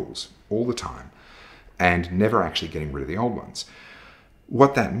writing new rules all the time and never actually getting rid of the old ones.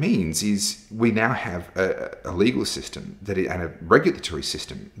 What that means is we now have a legal system and a regulatory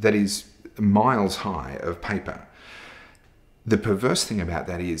system that is miles high of paper. The perverse thing about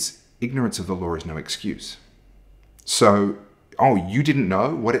that is ignorance of the law is no excuse. So, you didn't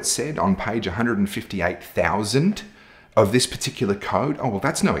know what it said on page 158,000 of this particular code? Well,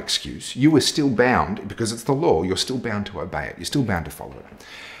 that's no excuse. You were still bound, because it's the law, you're still bound to obey it. You're still bound to follow it.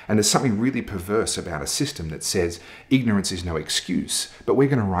 And there's something really perverse about a system that says ignorance is no excuse, but we're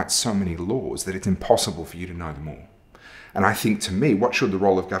going to write so many laws that it's impossible for you to know them all. And I think, to me, what should the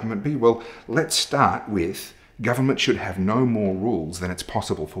role of government be? Well, let's start with government should have no more rules than it's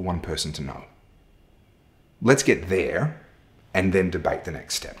possible for one person to know. Let's get there and then debate the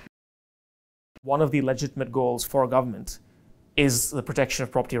next step. One of the legitimate goals for a government is the protection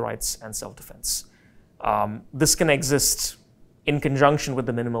of property rights and self-defense. This can exist in conjunction with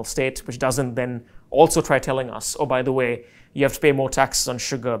the minimal state, which doesn't then also try telling us, oh, by the way, you have to pay more taxes on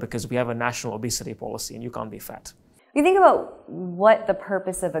sugar because we have a national obesity policy and you can't be fat. You think about what the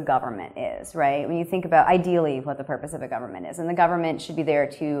purpose of a government is, right? When you think about ideally what the purpose of a government is, and the government should be there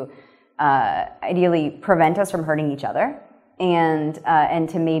to ideally prevent us from hurting each other, and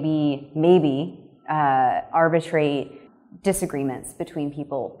to maybe arbitrate disagreements between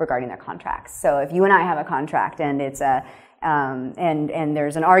people regarding their contracts. So if you and I have a contract and it's and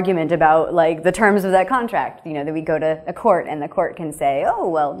there's an argument about like the terms of that contract, that we go to a court and the court can say, oh,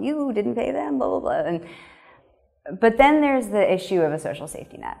 well, you didn't pay them, blah, blah, blah. But then there's the issue of a social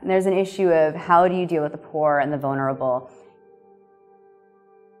safety net. And there's an issue of how do you deal with the poor and the vulnerable.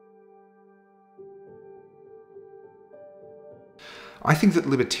 I think that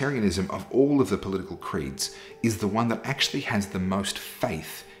libertarianism, of all of the political creeds, is the one that actually has the most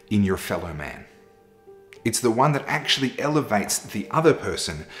faith in your fellow man. It's the one that actually elevates the other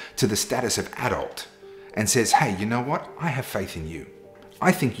person to the status of adult and says, hey, you know what? I have faith in you.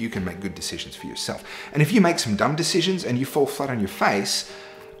 I think you can make good decisions for yourself. And if you make some dumb decisions and you fall flat on your face,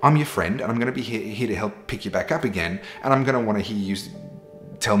 I'm your friend and I'm going to be here to help pick you back up again, and I'm going to want to hear you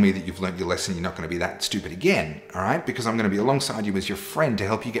tell me that you've learnt your lesson, you're not going to be that stupid again, all right? Because I'm going to be alongside you as your friend to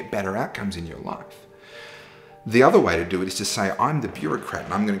help you get better outcomes in your life. The other way to do it is to say, I'm the bureaucrat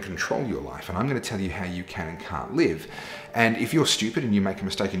and I'm going to control your life and I'm going to tell you how you can and can't live. And if you're stupid and you make a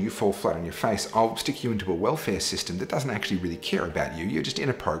mistake and you fall flat on your face, I'll stick you into a welfare system that doesn't actually really care about you. You're just in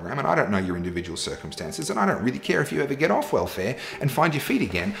a program and I don't know your individual circumstances and I don't really care if you ever get off welfare and find your feet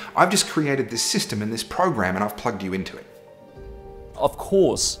again. I've just created this system and this program and I've plugged you into it. Of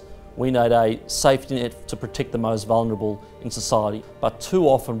course, we need a safety net to protect the most vulnerable in society, but too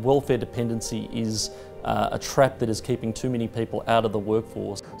often welfare dependency is a trap that is keeping too many people out of the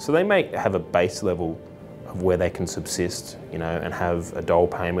workforce. So they may have a base level of where they can subsist, you know, and have a dole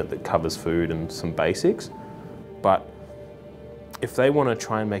payment that covers food and some basics. But if they want to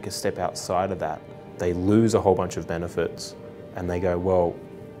try and make a step outside of that, they lose a whole bunch of benefits and they go, well,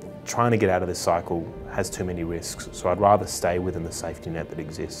 trying to get out of this cycle has too many risks, so I'd rather stay within the safety net that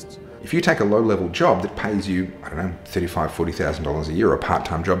exists. If you take a low-level job that pays you, I don't know, $35,000, $40,000 a year, or a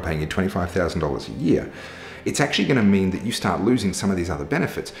part-time job paying you $25,000 a year, it's actually going to mean that you start losing some of these other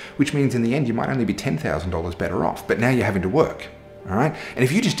benefits, which means in the end you might only be $10,000 better off, but now you're having to work, all right? And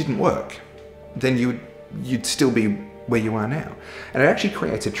if you just didn't work, then you'd still be where you are now. And it actually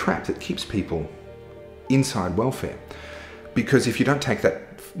creates a trap that keeps people inside welfare. Because if you don't take that,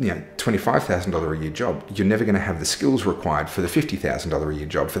 you know, $25,000 a year job, you're never going to have the skills required for the $50,000 a year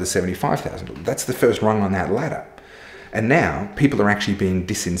job, for the $75,000. That's the first rung on that ladder. And now people are actually being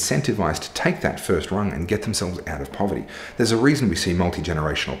disincentivized to take that first rung and get themselves out of poverty. There's a reason we see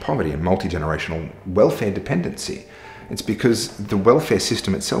multi-generational poverty and multi-generational welfare dependency. It's because the welfare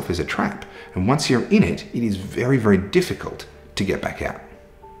system itself is a trap. And once you're in it, it is very, very difficult to get back out.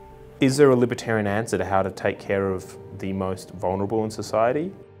 Is there a libertarian answer to how to take care of the most vulnerable in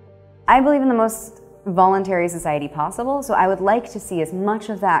society? I believe in the most voluntary society possible, so I would like to see as much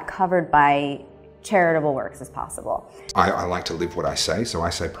of that covered by charitable works as possible. I like to live what I say, so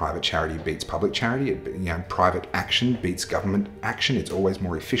I say private charity beats public charity. Private action beats government action. It's always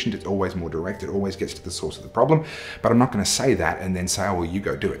more efficient, it's always more direct, it always gets to the source of the problem. But I'm not going to say that and then say, oh, well, you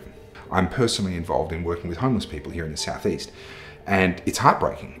go do it. I'm personally involved in working with homeless people here in the southeast. And it's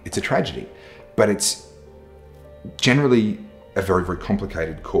heartbreaking, it's a tragedy, but it's generally a very, very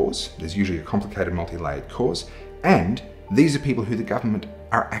complicated cause. There's usually a complicated, multi-layered cause, and these are people who the government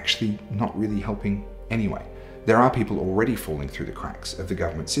are actually not really helping anyway. There are people already falling through the cracks of the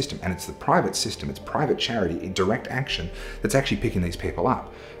government system, and it's the private system, it's private charity, direct action that's actually picking these people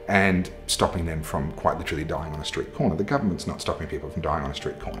up and stopping them from quite literally dying on a street corner. The government's not stopping people from dying on a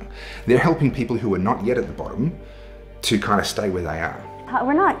street corner. They're helping people who are not yet at the bottom to kind of stay where they are.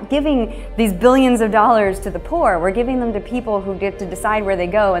 We're not giving these billions of dollars to the poor, we're giving them to people who get to decide where they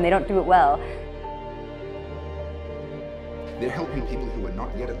go and they don't do it well. They're helping people who are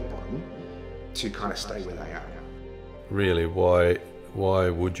not yet at the bottom to kind of stay where they are. Really, why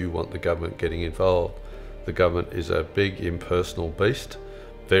would you want the government getting involved? The government is a big impersonal beast,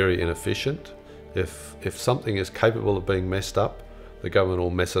 very inefficient. If something is capable of being messed up, the government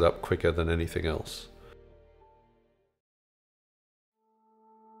will mess it up quicker than anything else.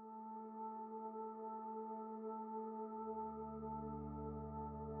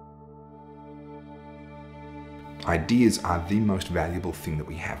 Ideas are the most valuable thing that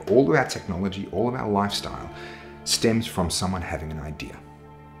we have. All of our technology, all of our lifestyle stems from someone having an idea.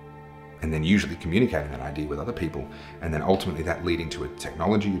 And then usually communicating that idea with other people, and then ultimately that leading to a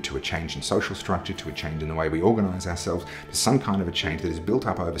technology, to a change in social structure, to a change in the way we organize ourselves, to some kind of a change that is built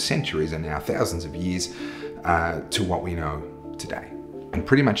up over centuries and now thousands of years to what we know today. And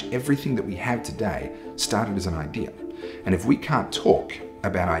pretty much everything that we have today started as an idea. And if we can't talk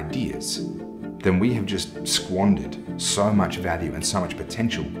about ideas, then we have just squandered so much value and so much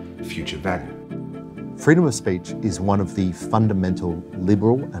potential future value. Freedom of speech is one of the fundamental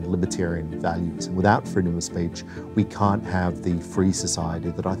liberal and libertarian values. And without freedom of speech, we can't have the free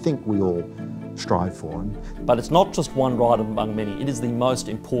society that I think we all strive for. But it's not just one right among many, it is the most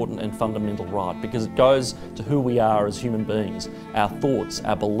important and fundamental right because it goes to who we are as human beings, our thoughts,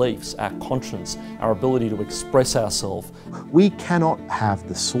 our beliefs, our conscience, our ability to express ourselves. We cannot have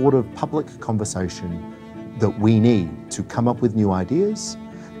the sort of public conversation that we need to come up with new ideas,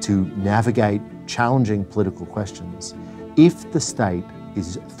 to navigate challenging political questions, if the state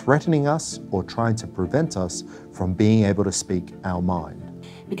is threatening us or trying to prevent us from being able to speak our mind.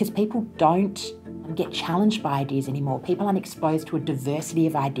 Because people don't get challenged by ideas anymore. People aren't exposed to a diversity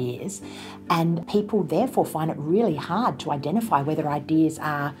of ideas, and people therefore find it really hard to identify whether ideas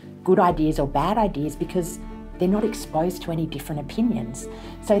are good ideas or bad ideas because they're not exposed to any different opinions.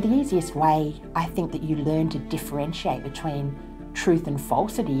 So the easiest way, I think, that you learn to differentiate between truth and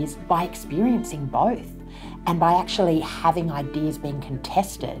falsity is by experiencing both and by actually having ideas being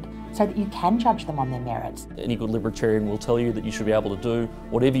contested so that you can judge them on their merits. Any good libertarian will tell you that you should be able to do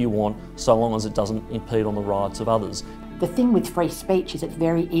whatever you want so long as it doesn't impede on the rights of others. The thing with free speech is it's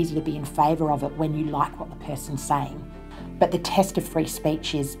very easy to be in favour of it when you like what the person's saying. But the test of free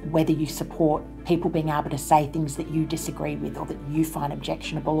speech is whether you support people being able to say things that you disagree with or that you find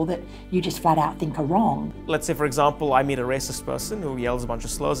objectionable or that you just flat out think are wrong. Let's say, for example, I meet a racist person who yells a bunch of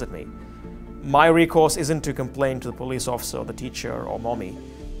slurs at me. My recourse isn't to complain to the police officer or the teacher or mommy,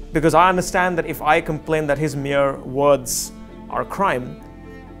 because I understand that if I complain that his mere words are a crime,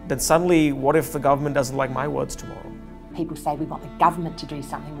 then suddenly what if the government doesn't like my words tomorrow? People say we want the government to do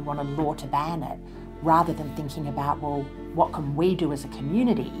something, we want a law to ban it, rather than thinking about, well, what can we do as a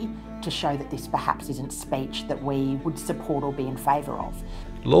community to show that this perhaps isn't speech that we would support or be in favour of.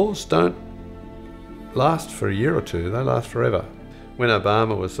 Laws don't last for a year or two, they last forever. When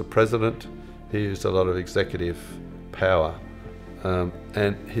Obama was the president, he used a lot of executive power,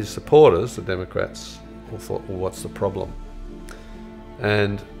 and his supporters, the Democrats, all thought, well, what's the problem?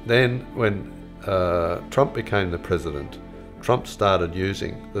 And then when Trump became the president, Trump started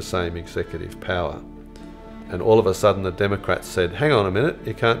using the same executive power. And all of a sudden the Democrats said, hang on a minute,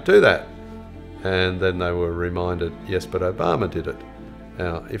 you can't do that. And then they were reminded, yes, but Obama did it.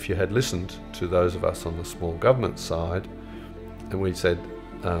 Now, if you had listened to those of us on the small government side, and we said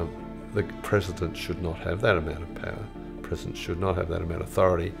the president should not have that amount of power, the president should not have that amount of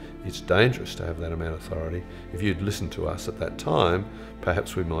authority, it's dangerous to have that amount of authority. If you'd listened to us at that time,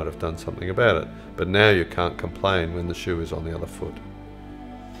 perhaps we might have done something about it. But now you can't complain when the shoe is on the other foot.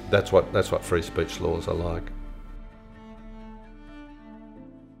 That's what free speech laws are like.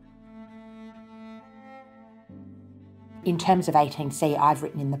 In terms of 18C, I've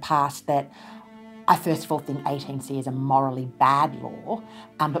written in the past that I first of all think 18C is a morally bad law,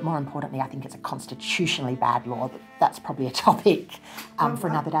 but more importantly, I think it's a constitutionally bad law. That's probably a topic for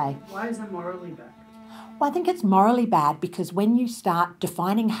another day. Why is that morally bad? Well, I think it's morally bad because when you start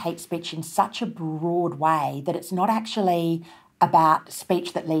defining hate speech in such a broad way that it's not actually about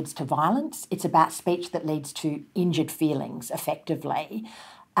speech that leads to violence, it's about speech that leads to injured feelings, effectively.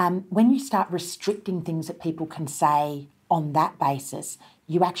 When you start restricting things that people can say on that basis,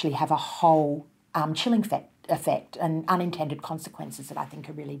 you actually have a whole chilling effect and unintended consequences that I think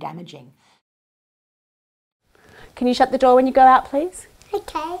are really damaging. Can you shut the door when you go out, please?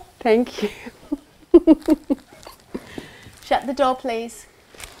 Okay. Thank you. Shut the door, please.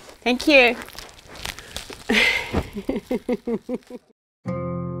 Thank you.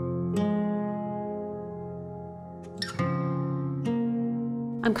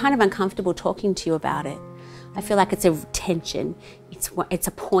 I'm kind of uncomfortable talking to you about it. I feel like it's a tension. It's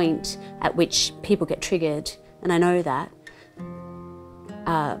a point at which people get triggered, and I know that.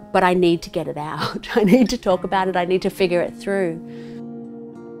 But I need to get it out. I need to talk about it. I need to figure it through.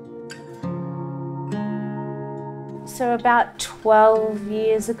 So about 12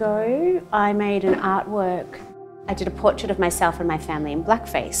 years ago, I made an artwork. I did a portrait of myself and my family in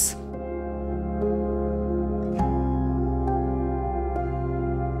blackface.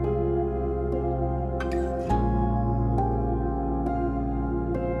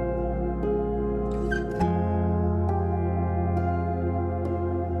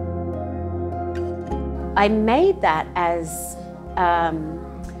 I made that as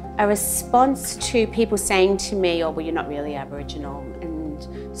a response to people saying to me, oh, well, you're not really Aboriginal.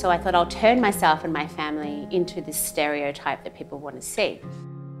 And so I thought I'll turn myself and my family into this stereotype that people want to see.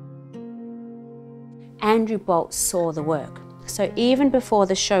 Andrew Bolt saw the work. So even before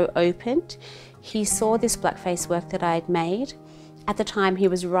the show opened, he saw this blackface work that I'd made. At the time, he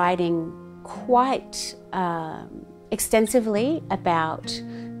was writing quite extensively about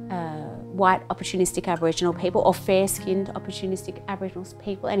white opportunistic Aboriginal people or fair-skinned opportunistic Aboriginal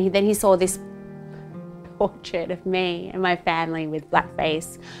people, and then he saw this portrait of me and my family with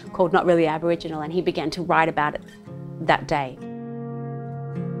blackface called Not Really Aboriginal, and he began to write about it that day.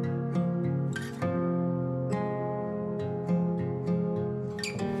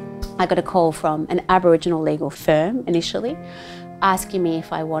 I got a call from an Aboriginal legal firm initially asking me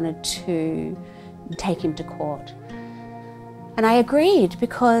if I wanted to take him to court. And I agreed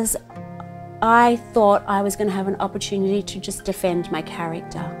because I thought I was going to have an opportunity to just defend my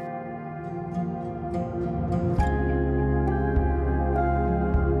character.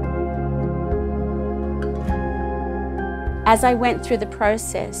 As I went through the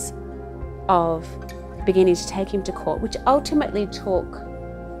process of beginning to take him to court, which ultimately took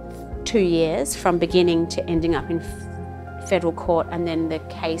 2 years from beginning to ending up in federal court and then the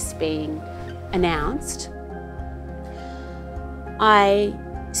case being announced, I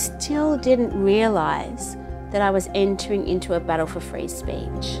still didn't realise that I was entering into a battle for free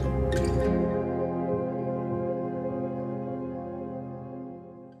speech.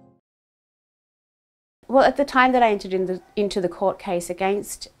 Well, at the time that I entered into the court case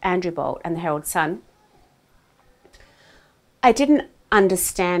against Andrew Bolt and the Herald Sun, I didn't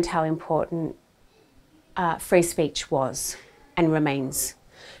understand how important free speech was and remains.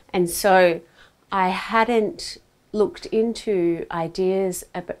 And so I hadn't looked into ideas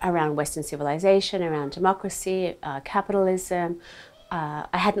around Western civilization, around democracy, capitalism. I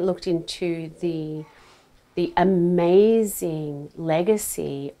hadn't looked into the amazing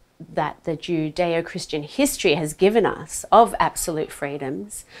legacy that the Judeo-Christian history has given us of absolute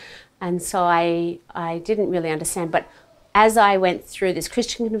freedoms. And so I didn't really understand. But as I went through this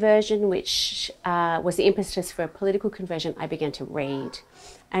Christian conversion, which was the impetus for a political conversion, I began to read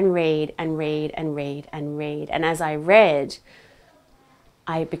and read and read and read and read. And as I read,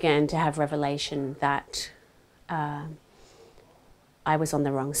 I began to have revelation that I was on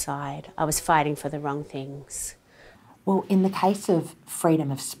the wrong side. I was fighting for the wrong things. Well, in the case of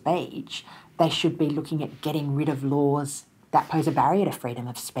freedom of speech, they should be looking at getting rid of laws that pose a barrier to freedom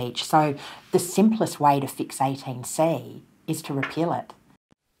of speech. So the simplest way to fix 18C is to repeal it.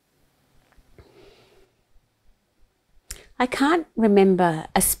 I can't remember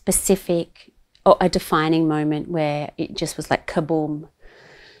a specific or a defining moment where it just was like kaboom,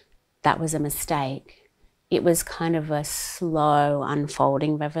 that was a mistake. It was kind of a slow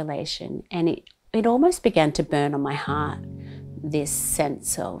unfolding revelation, and it almost began to burn on my heart, this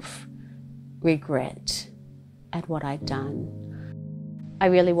sense of regret at what I'd done. I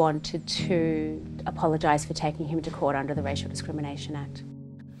really wanted to apologise for taking him to court under the Racial Discrimination Act.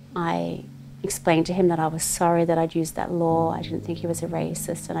 I explained to him that I was sorry that I'd used that law. I didn't think he was a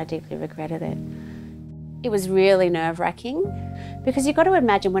racist, and I deeply regretted it. It was really nerve-wracking, because you've got to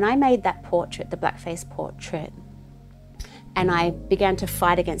imagine when I made that portrait, the blackface portrait, and I began to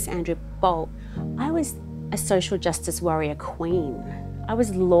fight against Andrew Bolt, I was a social justice warrior queen. I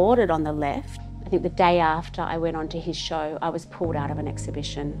was lauded on the left. I think the day after I went on to his show, I was pulled out of an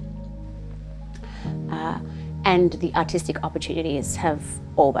exhibition. And the artistic opportunities have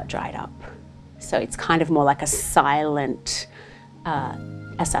all but dried up. So it's kind of more like a silent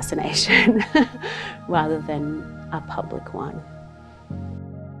assassination rather than a public one.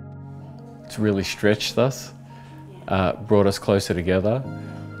 It's really stretched us, brought us closer together,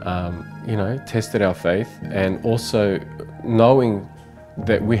 you know, tested our faith, and also knowing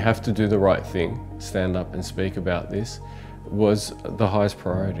that we have to do the right thing, stand up and speak about this, was the highest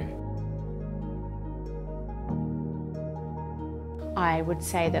priority. I would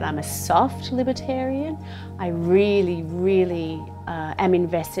say that I'm a soft libertarian. I really, really am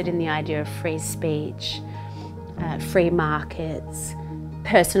invested in the idea of free speech, free markets,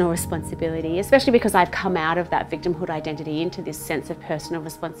 personal responsibility, especially because I've come out of that victimhood identity into this sense of personal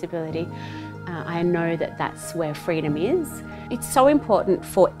responsibility. I know that that's where freedom is. It's so important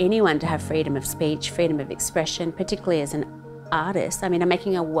for anyone to have freedom of speech, freedom of expression, particularly as an artist. I mean, I'm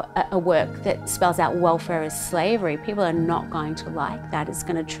making a work that spells out welfare as slavery. People are not going to like that. It's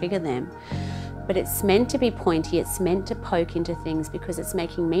going to trigger them. But it's meant to be pointy. It's meant to poke into things because it's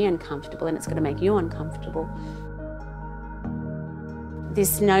making me uncomfortable, and it's going to make you uncomfortable.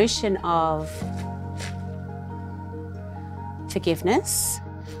 This notion of forgiveness,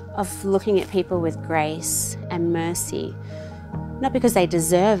 of looking at people with grace and mercy, not because they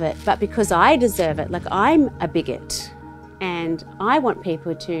deserve it, but because I deserve it. Like, I'm a bigot, and I want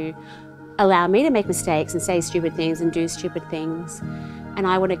people to allow me to make mistakes and say stupid things and do stupid things, and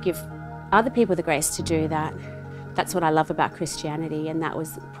I want to give other people the grace to do that. That's what I love about Christianity, and that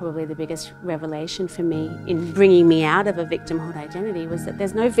was probably the biggest revelation for me in bringing me out of a victimhood identity, was that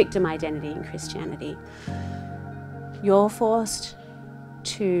there's no victim identity in Christianity. You're forced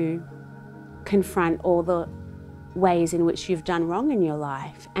to confront all the ways in which you've done wrong in your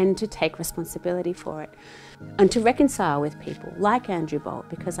life and to take responsibility for it and to reconcile with people like Andrew Bolt,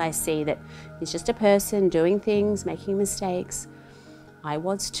 because I see that he's just a person doing things, making mistakes. I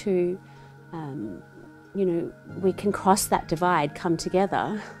was too. You know, we can cross that divide, come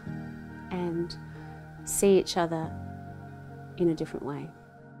together and see each other in a different way.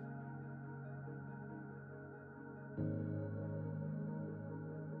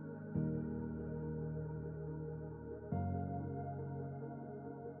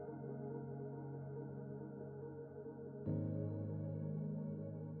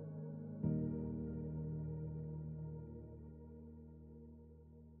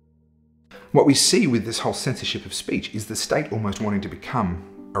 What we see with this whole censorship of speech is the state almost wanting to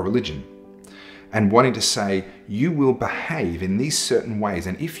become a religion. and wanting to say, you will behave in these certain ways,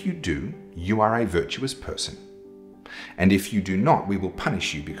 and if you do, you are a virtuous person. And if you do not, we will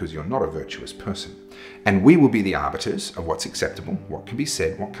punish you because you're not a virtuous person. And we will be the arbiters of what's acceptable, what can be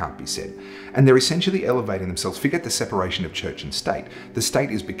said, what can't be said. And they're essentially elevating themselves. Forget the separation of church and state. The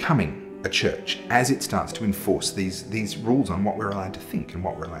state is becoming a church as it starts to enforce these rules on what we're allowed to think and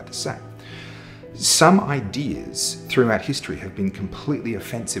what we're allowed to say. Some ideas throughout history have been completely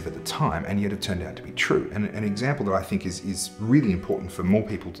offensive at the time and yet have turned out to be true. And an example that I think is really important for more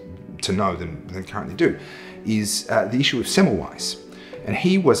people to know than currently do is the issue of Semmelweis. And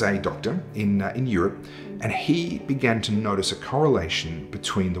he was a doctor in Europe, and he began to notice a correlation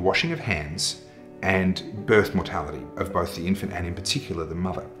between the washing of hands and birth mortality of both the infant and in particular the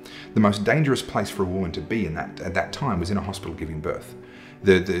mother. The most dangerous place for a woman to be at that time was in a hospital giving birth.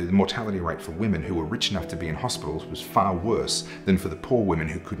 The mortality rate for women who were rich enough to be in hospitals was far worse than for the poor women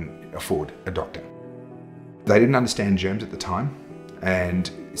who couldn't afford a doctor. They didn't understand germs at the time, and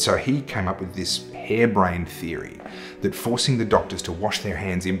so he came up with this harebrained theory that forcing the doctors to wash their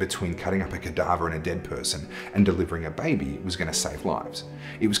hands in between cutting up a cadaver and a dead person and delivering a baby was going to save lives.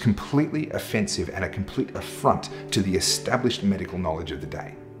 It was completely offensive and a complete affront to the established medical knowledge of the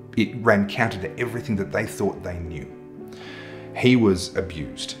day. It ran counter to everything that they thought they knew. He was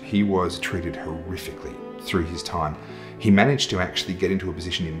abused. He was treated horrifically through his time. He managed to actually get into a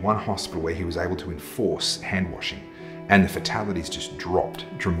position in one hospital where he was able to enforce hand washing, and the fatalities just dropped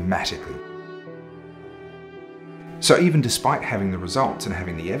dramatically. So even despite having the results and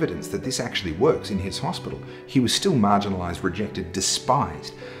having the evidence that this actually works in his hospital, he was still marginalized, rejected,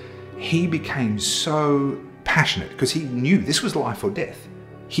 despised. He became so passionate because he knew this was life or death.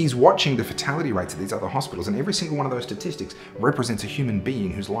 He's watching the fatality rates of these other hospitals, and every single one of those statistics represents a human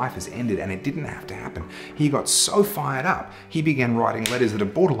being whose life has ended, and it didn't have to happen. He got so fired up, he began writing letters that are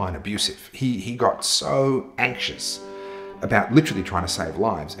borderline abusive. He got so anxious about literally trying to save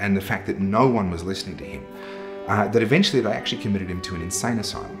lives and the fact that no one was listening to him, that eventually they actually committed him to an insane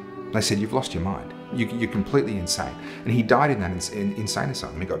asylum. They said, "You've lost your mind. You're completely insane." And he died in that insane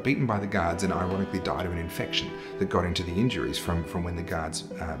asylum. He got beaten by the guards and ironically died of an infection that got into the injuries from when the guards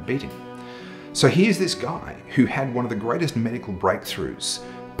beat him. So here's this guy who had one of the greatest medical breakthroughs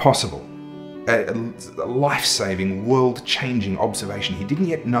possible, a life-saving, world-changing observation. He didn't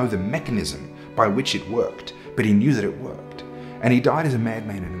yet know the mechanism by which it worked, but he knew that it worked. And he died as a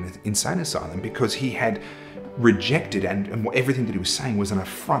madman in an insane asylum because he had rejected and everything that he was saying was an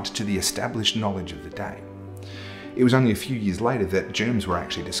affront to the established knowledge of the day. It was only a few years later that germs were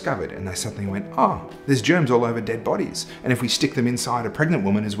actually discovered, and they suddenly went, "Oh, there's germs all over dead bodies, and if we stick them inside a pregnant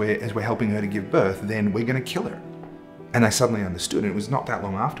woman as we're helping her to give birth, then we're going to kill her." And they suddenly understood, and it was not that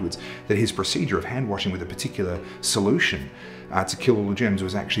long afterwards that his procedure of hand washing with a particular solution to kill all the germs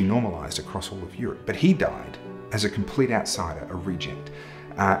was actually normalized across all of Europe. But he died as a complete outsider, a reject.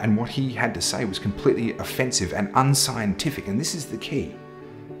 And what he had to say was completely offensive and unscientific. And this is the key.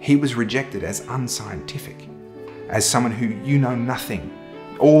 He was rejected as unscientific, as someone who you know nothing.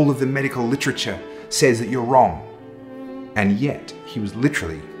 All of the medical literature says that you're wrong. And yet he was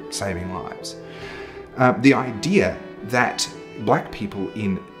literally saving lives. The idea that black people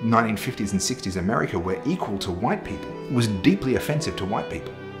in 1950s and 60s America were equal to white people was deeply offensive to white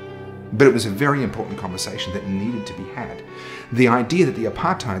people. But it was a very important conversation that needed to be had. The idea that the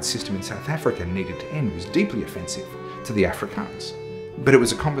apartheid system in South Africa needed to end was deeply offensive to the Afrikaans. But it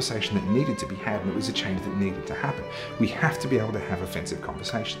was a conversation that needed to be had, and it was a change that needed to happen. We have to be able to have offensive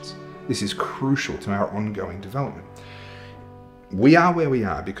conversations. This is crucial to our ongoing development. We are where we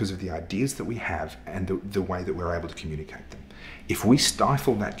are because of the ideas that we have and the way that we're able to communicate them. If we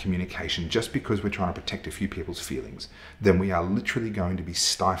stifle that communication just because we're trying to protect a few people's feelings, then we are literally going to be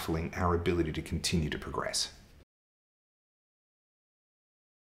stifling our ability to continue to progress.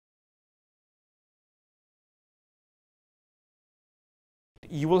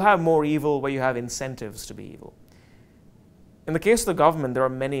 You will have more evil where you have incentives to be evil. In the case of the government, there are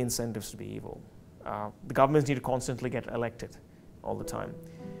many incentives to be evil. The governments need to constantly get elected all the time.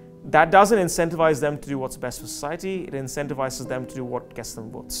 That doesn't incentivize them to do what's best for society. It incentivizes them to do what gets them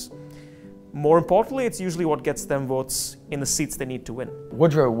votes. More importantly, it's usually what gets them votes in the seats they need to win.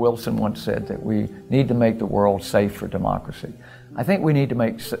 Woodrow Wilson once said that we need to make the world safe for democracy. I think we need to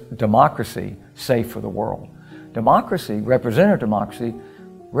make democracy safe for the world. Democracy, representative democracy,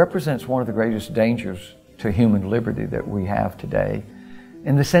 represents one of the greatest dangers to human liberty that we have today,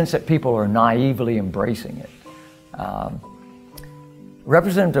 in the sense that people are naively embracing it.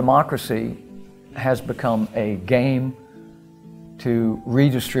 Representative democracy has become a game to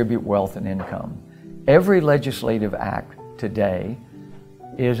redistribute wealth and income. Every legislative act today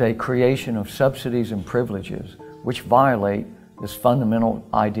is a creation of subsidies and privileges which violate this fundamental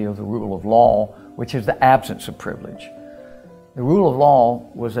idea of the rule of law, which is the absence of privilege. The rule of law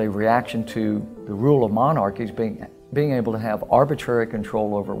was a reaction to the rule of monarchies being able to have arbitrary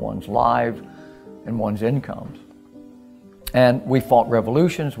control over one's lives and one's incomes. And we fought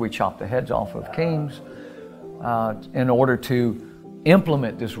revolutions, we chopped the heads off of kings in order to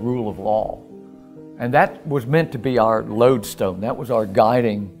implement this rule of law. And that was meant to be our lodestone, that was our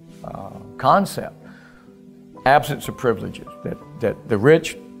guiding concept. Absence of privileges, that the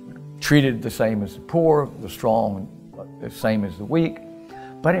rich treated the same as the poor, the strong the same as the weak.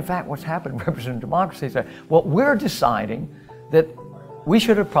 But in fact, what's happened in representative democracy is that, well, we're deciding that we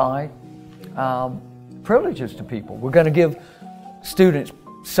should apply privileges to people. We're going to give students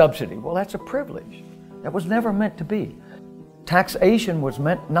subsidy. Well, that's a privilege. That was never meant to be. Taxation was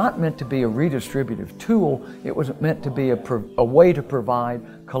not meant to be a redistributive tool. It was meant to be a way to provide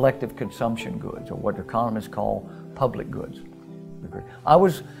collective consumption goods, or what economists call public goods. I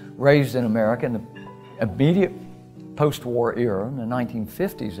was raised in America in the immediate post-war era, in the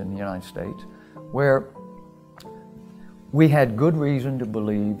 1950s in the United States, where we had good reason to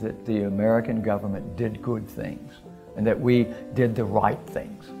believe that the American government did good things and that we did the right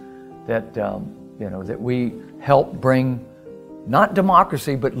things, that that we helped bring not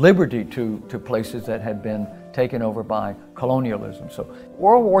democracy but liberty to places that had been taken over by colonialism. So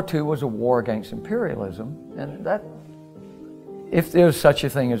World War II was a war against imperialism, and that, if there's such a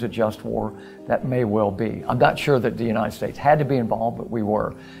thing as a just war, that may well be. I'm not sure that the United States had to be involved, but we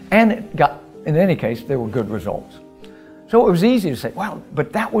were. And it got, in any case, there were good results. So it was easy to say, well,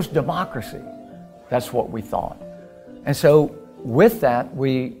 but that was democracy. That's what we thought. And so with that,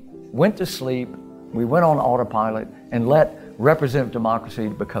 we went to sleep, we went on autopilot and let representative democracy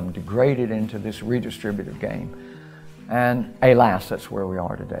become degraded into this redistributive game. And alas, that's where we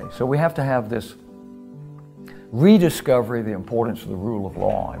are today. So we have to have this rediscovery, the importance of the rule of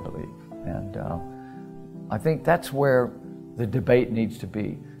law, I believe. And I think that's where the debate needs to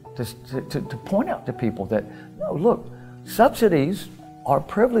be, to point out to people that, no, look, subsidies are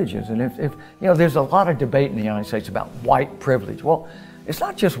privileges. And if there's a lot of debate in the United States about white privilege. Well, it's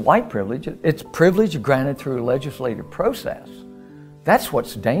not just white privilege, it's privilege granted through a legislative process. That's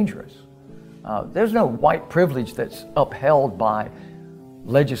what's dangerous. There's no white privilege that's upheld by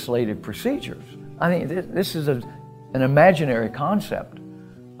legislative procedures. I think this is an imaginary concept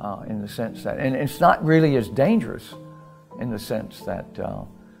in the sense that, and it's not really as dangerous in the sense that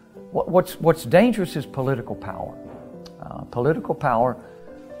what's dangerous is political power. Political power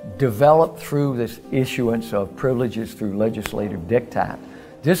developed through this issuance of privileges through legislative diktat.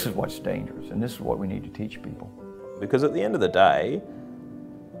 This is what's dangerous, and this is what we need to teach people. Because at the end of the day,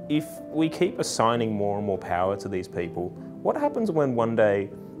 if we keep assigning more and more power to these people, what happens when one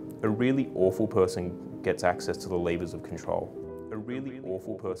day a really awful person gets access to the levers of control? A really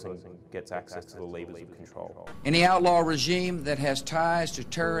awful person gets access to the levers of control. Any outlaw regime that has ties to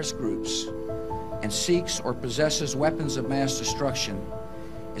terrorist groups and seeks or possesses weapons of mass destruction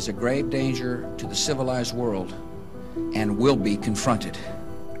is a grave danger to the civilized world and will be confronted.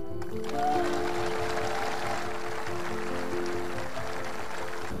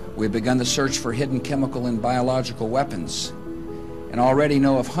 We've begun the search for hidden chemical and biological weapons and already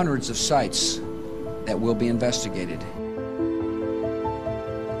know of hundreds of sites that will be investigated.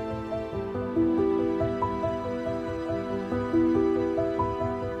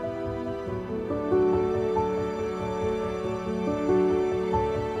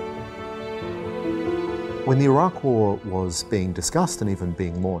 When the Iraq War was being discussed and even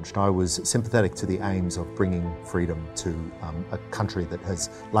being launched, I was sympathetic to the aims of bringing freedom to a country that has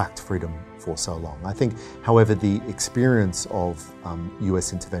lacked freedom for so long. I think, however, the experience of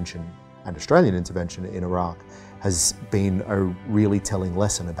US intervention and Australian intervention in Iraq has been a really telling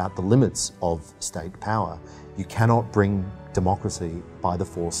lesson about the limits of state power. You cannot bring democracy by the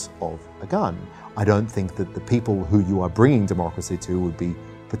force of a gun. I don't think that the people who you are bringing democracy to would be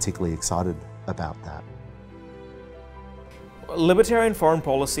particularly excited about that. Libertarian foreign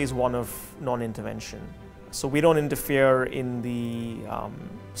policy is one of non-intervention. So we don't interfere in the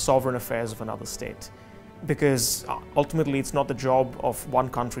sovereign affairs of another state, because ultimately it's not the job of one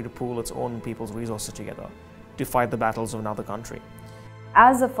country to pool its own people's resources together to fight the battles of another country.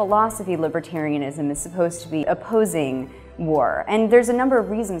 As a philosophy, libertarianism is supposed to be opposing war, and there's a number of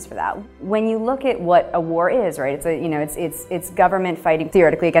reasons for that. When you look at what a war is, right? It's government fighting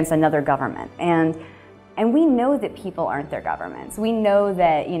theoretically against another government, and And we know that people aren't their governments. We know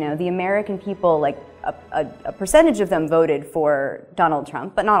that, you know, the American people, like a percentage of them voted for Donald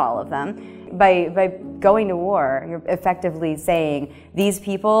Trump, but not all of them. By going to war, you're effectively saying these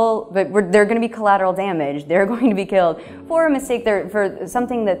people, they're going to be collateral damage. They're going to be killed for a mistake, for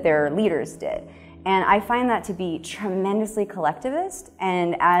something that their leaders did. And I find that to be tremendously collectivist.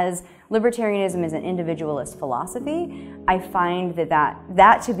 And as libertarianism is an individualist philosophy, I find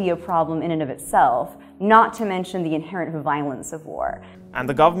that to be a problem in and of itself, not to mention the inherent violence of war. And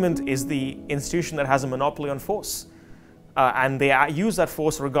the government is the institution that has a monopoly on force. And they use that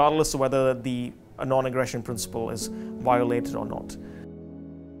force regardless of whether the non-aggression principle is violated or not.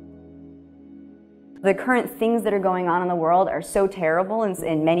 The current things that are going on in the world are so terrible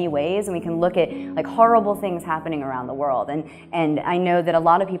in many ways, and we can look at like horrible things happening around the world. And I know that a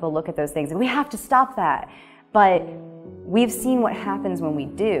lot of people look at those things and we have to stop that. But we've seen what happens when we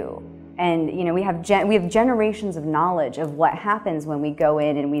do. And you know, we have generations of knowledge of what happens when we go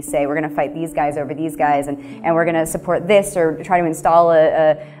in and we say we're going to fight these guys over these guys, and we're going to support this or try to install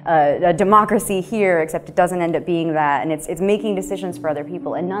a democracy here, except it doesn't end up being that, and it's making decisions for other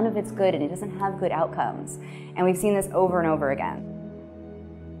people, and none of it's good, and it doesn't have good outcomes. And we've seen this over and over again.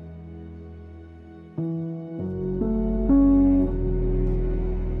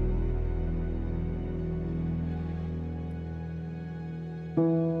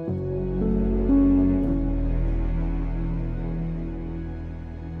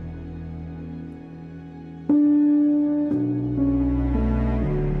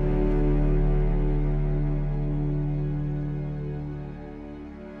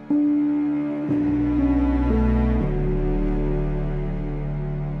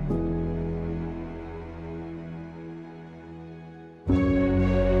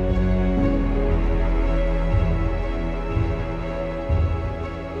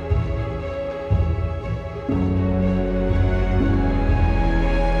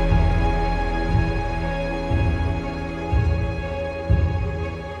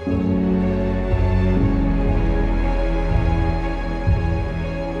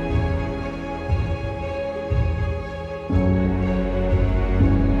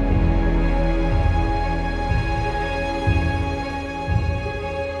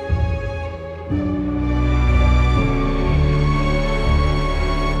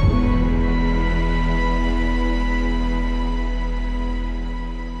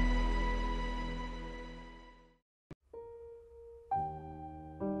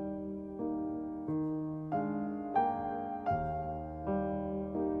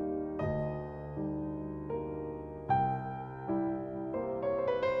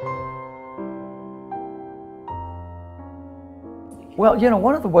 Well, you know,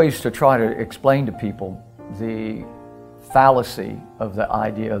 one of the ways to try to explain to people the fallacy of the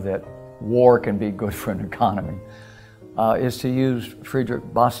idea that war can be good for an economy is to use Friedrich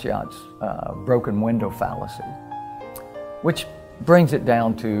Bastiat's broken window fallacy, which brings it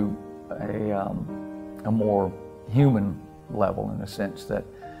down to a more human level, in a sense that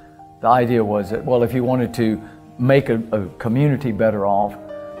the idea was that, well, if you wanted to make a community better off,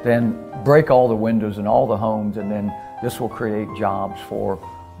 then break all the windows in all the homes, and then this will create jobs for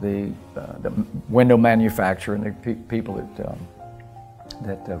the window manufacturer and the people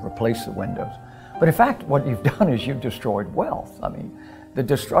that replace the windows. But in fact, what you've done is you've destroyed wealth. I mean, the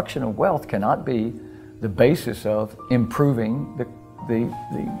destruction of wealth cannot be the basis of improving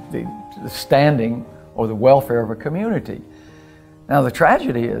the standing or the welfare of a community. Now, the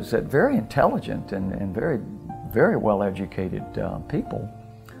tragedy is that very intelligent and very, very well-educated people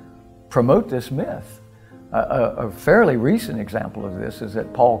promote this myth. A fairly recent example of this is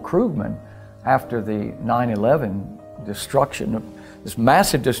that Paul Krugman, after the 9/11 destruction, this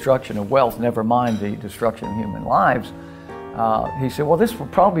massive destruction of wealth, never mind the destruction of human lives, he said, well, this will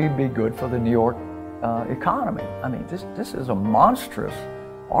probably be good for the New York economy. I mean, this is a monstrous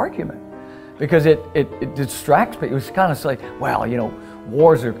argument, because it distracts people. It's kind of like, well, you know,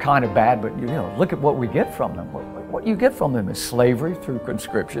 wars are kind of bad, but you know, look at what we get from them. What you get from them is slavery through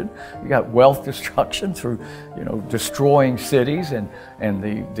conscription. You got wealth destruction through, you know, destroying cities and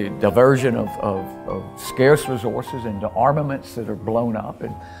the diversion of scarce resources into armaments that are blown up.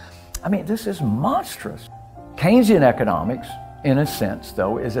 And I mean, this is monstrous. Keynesian economics, in a sense,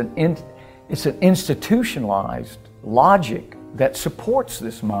 though, is it's an institutionalized logic that supports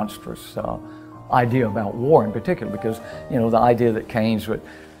this monstrous idea about war in particular, because, you know, the idea that Keynes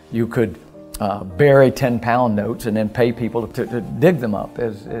you could bury 10-pound notes and then pay people to dig them up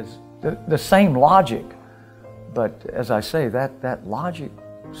is the same logic. But as I say, that logic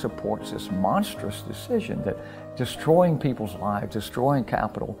supports this monstrous decision that destroying people's lives, destroying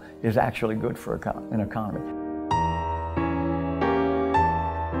capital is actually good for an economy.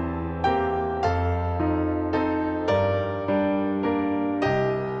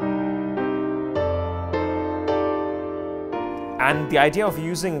 And the idea of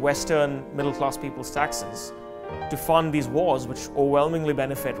using Western middle-class people's taxes to fund these wars, which overwhelmingly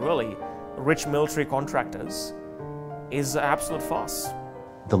benefit, really, rich military contractors, is an absolute farce.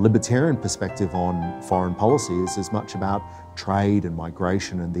 The libertarian perspective on foreign policy is as much about trade and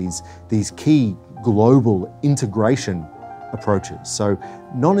migration and these key global integration approaches. So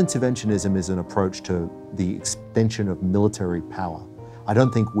non-interventionism is an approach to the extension of military power. I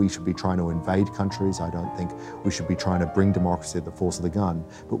don't think we should be trying to invade countries. I don't think we should be trying to bring democracy at the force of the gun,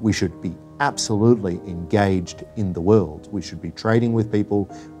 but we should be absolutely engaged in the world. We should be trading with people.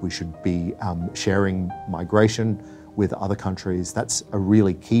 We should be sharing migration with other countries. That's a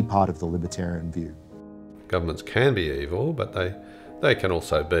really key part of the libertarian view. Governments can be evil, but they can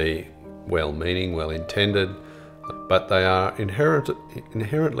also be well-meaning, well-intended, but they are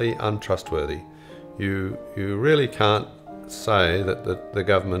inherently untrustworthy. You really can't say that the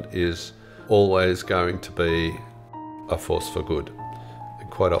government is always going to be a force for good. And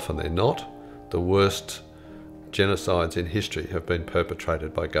quite often they're not. The worst genocides in history have been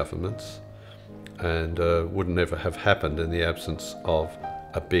perpetrated by governments and would never have happened in the absence of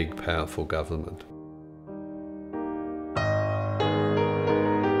a big, powerful government.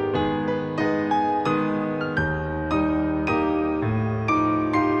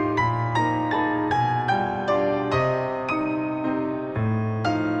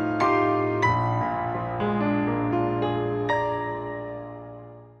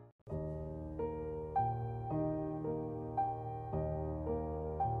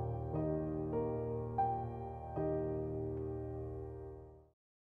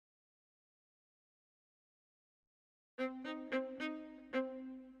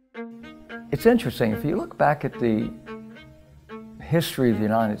 It's interesting, if you look back at the history of the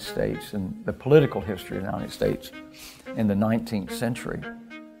United States and the political history of the United States in the 19th century,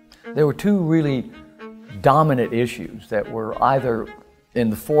 there were two really dominant issues that were either in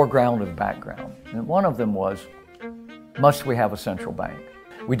the foreground or the background. And one of them was, must we have a central bank?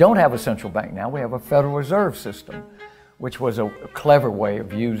 We don't have a central bank now, we have a Federal Reserve System, which was a clever way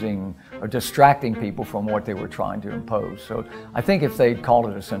of using or distracting people from what they were trying to impose. So I think if they'd called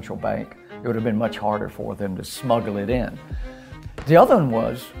it a central bank, it would have been much harder for them to smuggle it in. The other one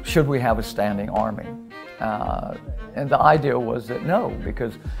was, should we have a standing army? And the idea was that no,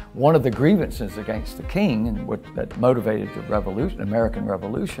 because one of the grievances against the king and that motivated the revolution, American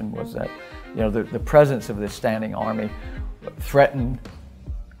Revolution, was that the presence of this standing army threatened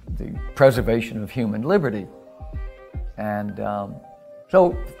the preservation of human liberty. And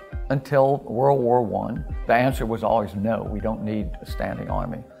so until World War I, the answer was always no, we don't need a standing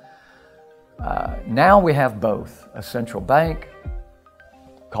army. Now we have both, a central bank,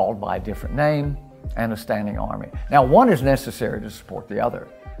 called by a different name, and a standing army. Now one is necessary to support the other.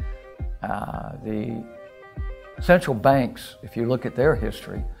 The central banks, if you look at their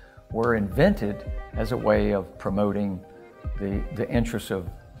history, were invented as a way of promoting the interests of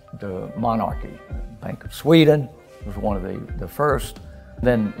the monarchy. The Bank of Sweden was one of the first,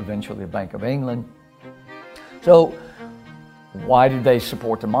 then eventually the Bank of England. So why did they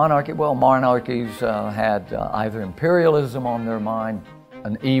support the monarchy? Well, monarchies had either imperialism on their mind,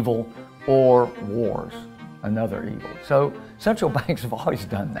 an evil, or wars, another evil. So central banks have always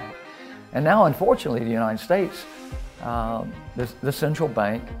done that. And now, unfortunately, the United States, the central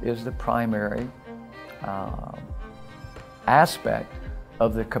bank is the primary aspect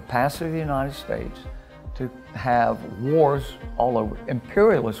of the capacity of the United States to have wars all over,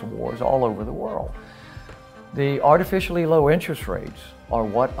 imperialist wars all over the world. The artificially low interest rates are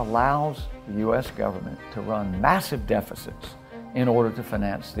what allows the U.S. government to run massive deficits in order to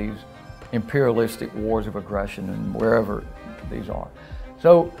finance these imperialistic wars of aggression and wherever these are.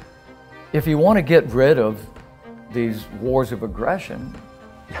 So if you want to get rid of these wars of aggression,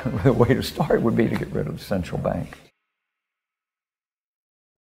 the way to start would be to get rid of the central bank.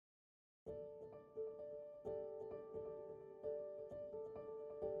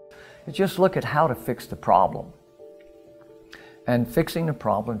 Just look at how to fix the problem. And fixing the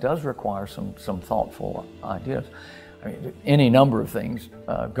problem does require some thoughtful ideas. I mean, any number of things,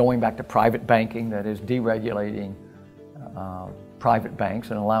 going back to private banking, that is deregulating private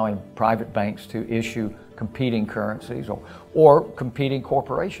banks and allowing private banks to issue competing currencies or competing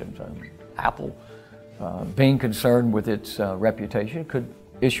corporations. I mean, Apple, being concerned with its reputation, could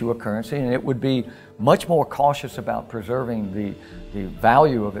issue a currency, and it would be much more cautious about preserving the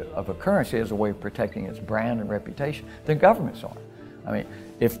value of a currency as a way of protecting its brand and reputation than governments are. I mean,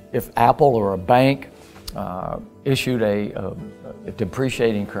 if Apple or a bank issued a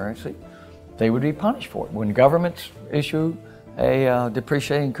depreciating currency, they would be punished for it. When governments issue a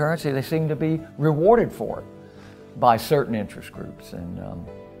depreciating currency, they seem to be rewarded for it by certain interest groups. And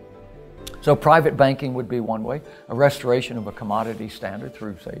so private banking would be one way, a restoration of a commodity standard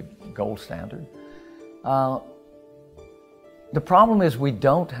through, say, gold standard. The problem is we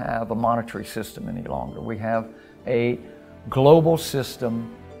don't have a monetary system any longer. We have a global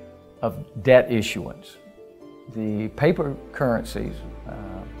system of debt issuance. The paper currencies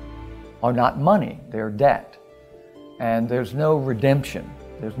are not money, they're debt. And there's no redemption.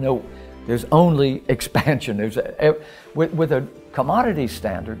 There's only expansion. With a commodity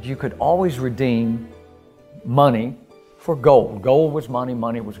standard, you could always redeem money for gold. Gold was money,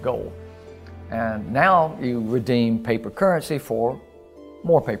 money was gold. And now you redeem paper currency for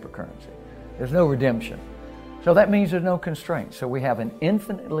more paper currency. There's no redemption. So that means there's no constraints. So we have an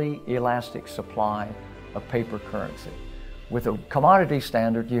infinitely elastic supply of paper currency. With a commodity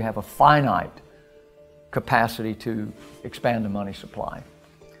standard, you have a finite capacity to expand the money supply.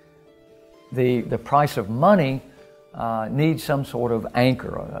 The price of money needs some sort of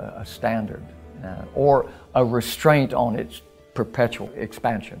anchor, a standard, or a restraint on its perpetual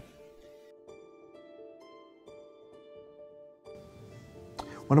expansion.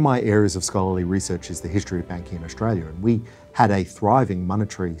 One of my areas of scholarly research is the history of banking in Australia, and we had a thriving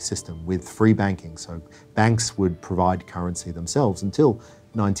monetary system with free banking. So banks would provide currency themselves until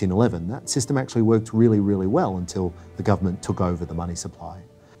 1911. That system actually worked really, really well until the government took over the money supply.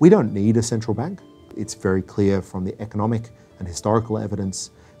 We don't need a central bank. It's very clear from the economic and historical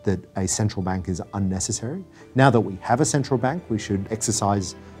evidence that a central bank is unnecessary. Now that we have a central bank, we should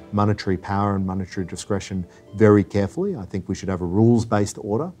exercise monetary power and monetary discretion very carefully. I think we should have a rules-based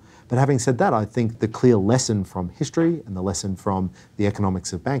order. But having said that, I think the clear lesson from history and the lesson from the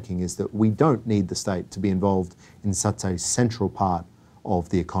economics of banking is that we don't need the state to be involved in such a central part of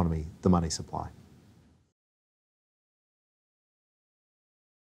the economy, the money supply.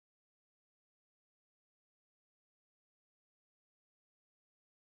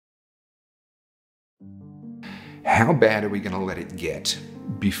 How bad are we going to let it get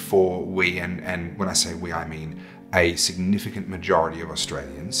before we, and when I say we, I mean a significant majority of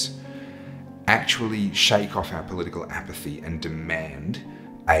Australians, actually shake off our political apathy and demand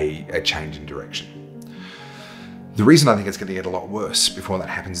a change in direction? The reason I think it's going to get a lot worse before that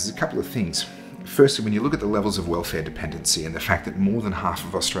happens is a couple of things. Firstly, when you look at the levels of welfare dependency and the fact that more than half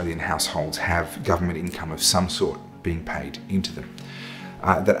of Australian households have government income of some sort being paid into them,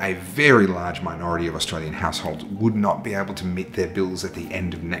 that a very large minority of Australian households would not be able to meet their bills at the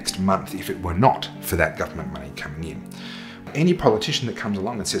end of next month if it were not for that government money coming in. Any politician that comes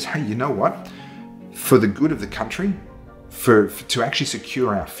along and says, hey, you know what? For the good of the country, to actually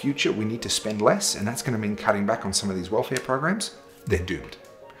secure our future, we need to spend less, and that's going to mean cutting back on some of these welfare programs, they're doomed.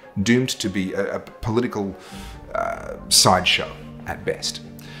 Doomed to be a political sideshow at best.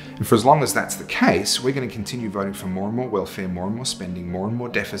 And for as long as that's the case, we're going to continue voting for more and more welfare, more and more spending, more and more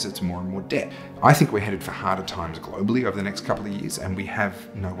deficits, more and more debt. I think we're headed for harder times globally over the next couple of years, and we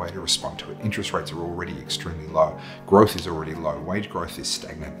have no way to respond to it. Interest rates are already extremely low. Growth is already low. Wage growth is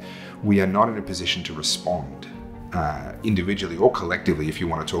stagnant. We are not in a position to respond individually or collectively if you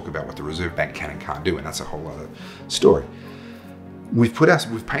want to talk about what the Reserve Bank can and can't do, and that's a whole other story. We've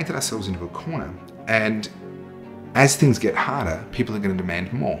painted ourselves into a corner, and as things get harder, people are going to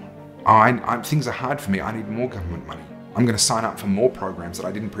demand more. Things are hard for me, I need more government money. I'm going to sign up for more programs that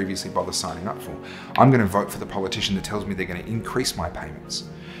I didn't previously bother signing up for. I'm going to vote for the politician that tells me they're going to increase my payments.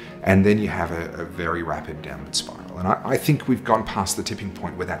 And then you have a very rapid downward spiral. And I think we've gone past the tipping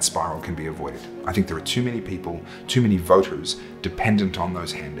point where that spiral can be avoided. I think there are too many people, too many voters dependent on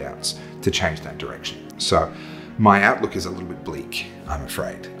those handouts to change that direction. So my outlook is a little bit bleak, I'm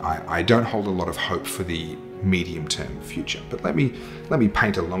afraid. I don't hold a lot of hope for the medium-term future, but let me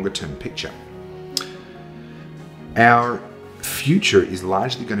paint a longer-term picture. Our future is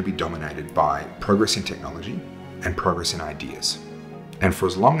largely going to be dominated by progress in technology and progress in ideas. And for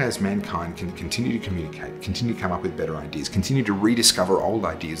as long as mankind can continue to communicate, continue to come up with better ideas, continue to rediscover old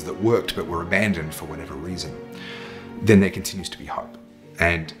ideas that worked but were abandoned for whatever reason, then there continues to be hope.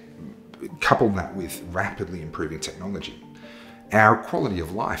 And couple that with rapidly improving technology, our quality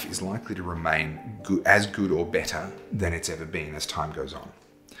of life is likely to remain as good or better than it's ever been as time goes on.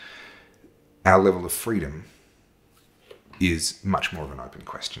 Our level of freedom is much more of an open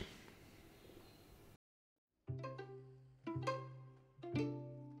question.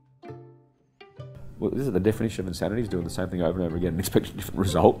 Well, this is the definition of insanity, is doing the same thing over and over again and expecting a different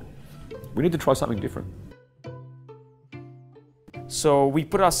result. We need to try something different. So we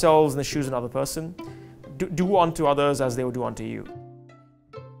put ourselves in the shoes of another person, do unto others as they would do unto you.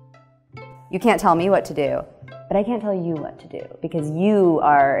 You can't tell me what to do, but I can't tell you what to do because you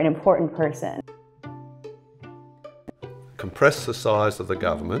are an important person. Compress the size of the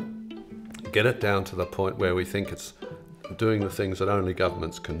government, get it down to the point where we think it's doing the things that only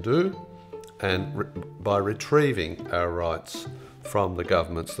governments can do, and by retrieving our rights from the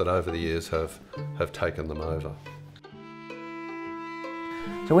governments that over the years have taken them over.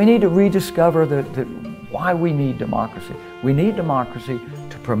 So we need to rediscover why we need democracy. We need democracy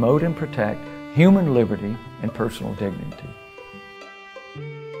to promote and protect human liberty and personal dignity.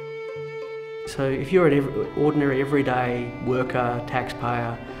 So if you're an ordinary, everyday worker,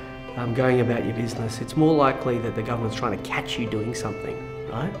 taxpayer, going about your business, it's more likely that the government's trying to catch you doing something,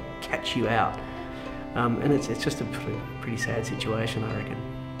 right? Catch you out. And it's just a pretty sad situation, I reckon.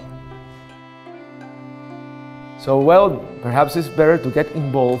 So, well, perhaps it's better to get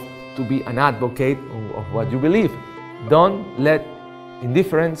involved, to be an advocate of what you believe. Don't let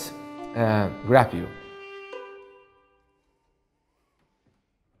indifference grab you.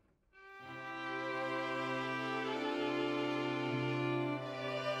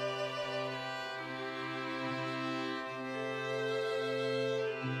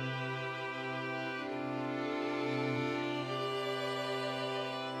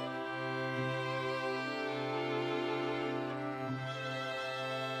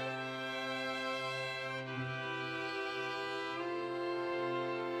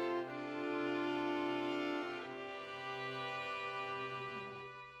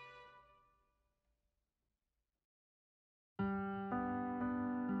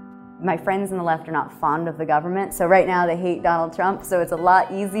 My friends on the left are not fond of the government, so right now they hate Donald Trump, so it's a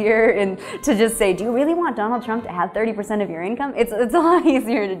lot easier to just say, do you really want Donald Trump to have 30% of your income? It's a lot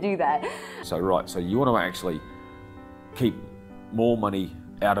easier to do that. So you want to actually keep more money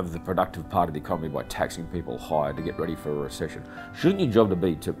out of the productive part of the economy by taxing people higher to get ready for a recession. Shouldn't your job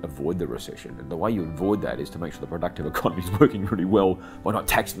be to avoid the recession? And the way you avoid that is to make sure the productive economy is working really well by not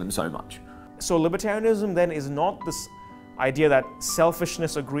taxing them so much. So libertarianism then is not this idea that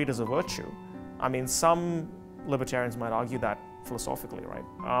selfishness or greed is a virtue. I mean, some libertarians might argue that philosophically, right?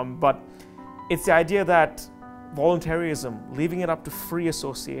 But it's the idea that voluntarism, leaving it up to free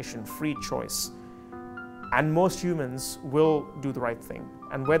association, free choice, and most humans will do the right thing.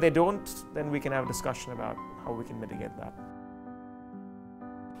 And where they don't, then we can have a discussion about how we can mitigate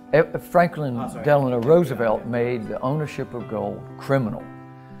that. Franklin Delano Roosevelt made the ownership of gold criminal.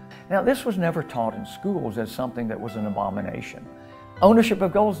 Now, this was never taught in schools as something that was an abomination. Ownership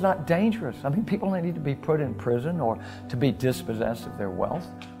of gold is not dangerous. I mean, people don't need to be put in prison or to be dispossessed of their wealth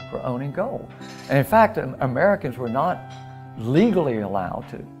for owning gold. And in fact, Americans were not legally allowed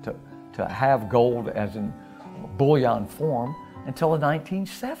to have gold as in bullion form until the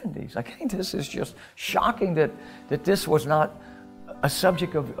 1970s. I think this is just shocking that this was not a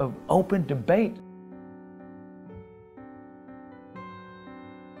subject of open debate.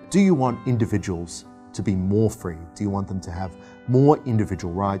 Do you want individuals to be more free? Do you want them to have more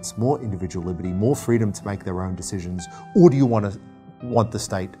individual rights, more individual liberty, more freedom to make their own decisions? Or do you want the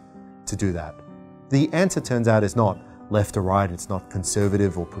state to do that? The answer turns out is not left or right, it's not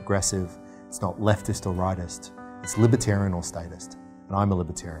conservative or progressive, it's not leftist or rightist, it's libertarian or statist, and I'm a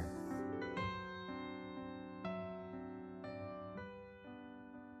libertarian.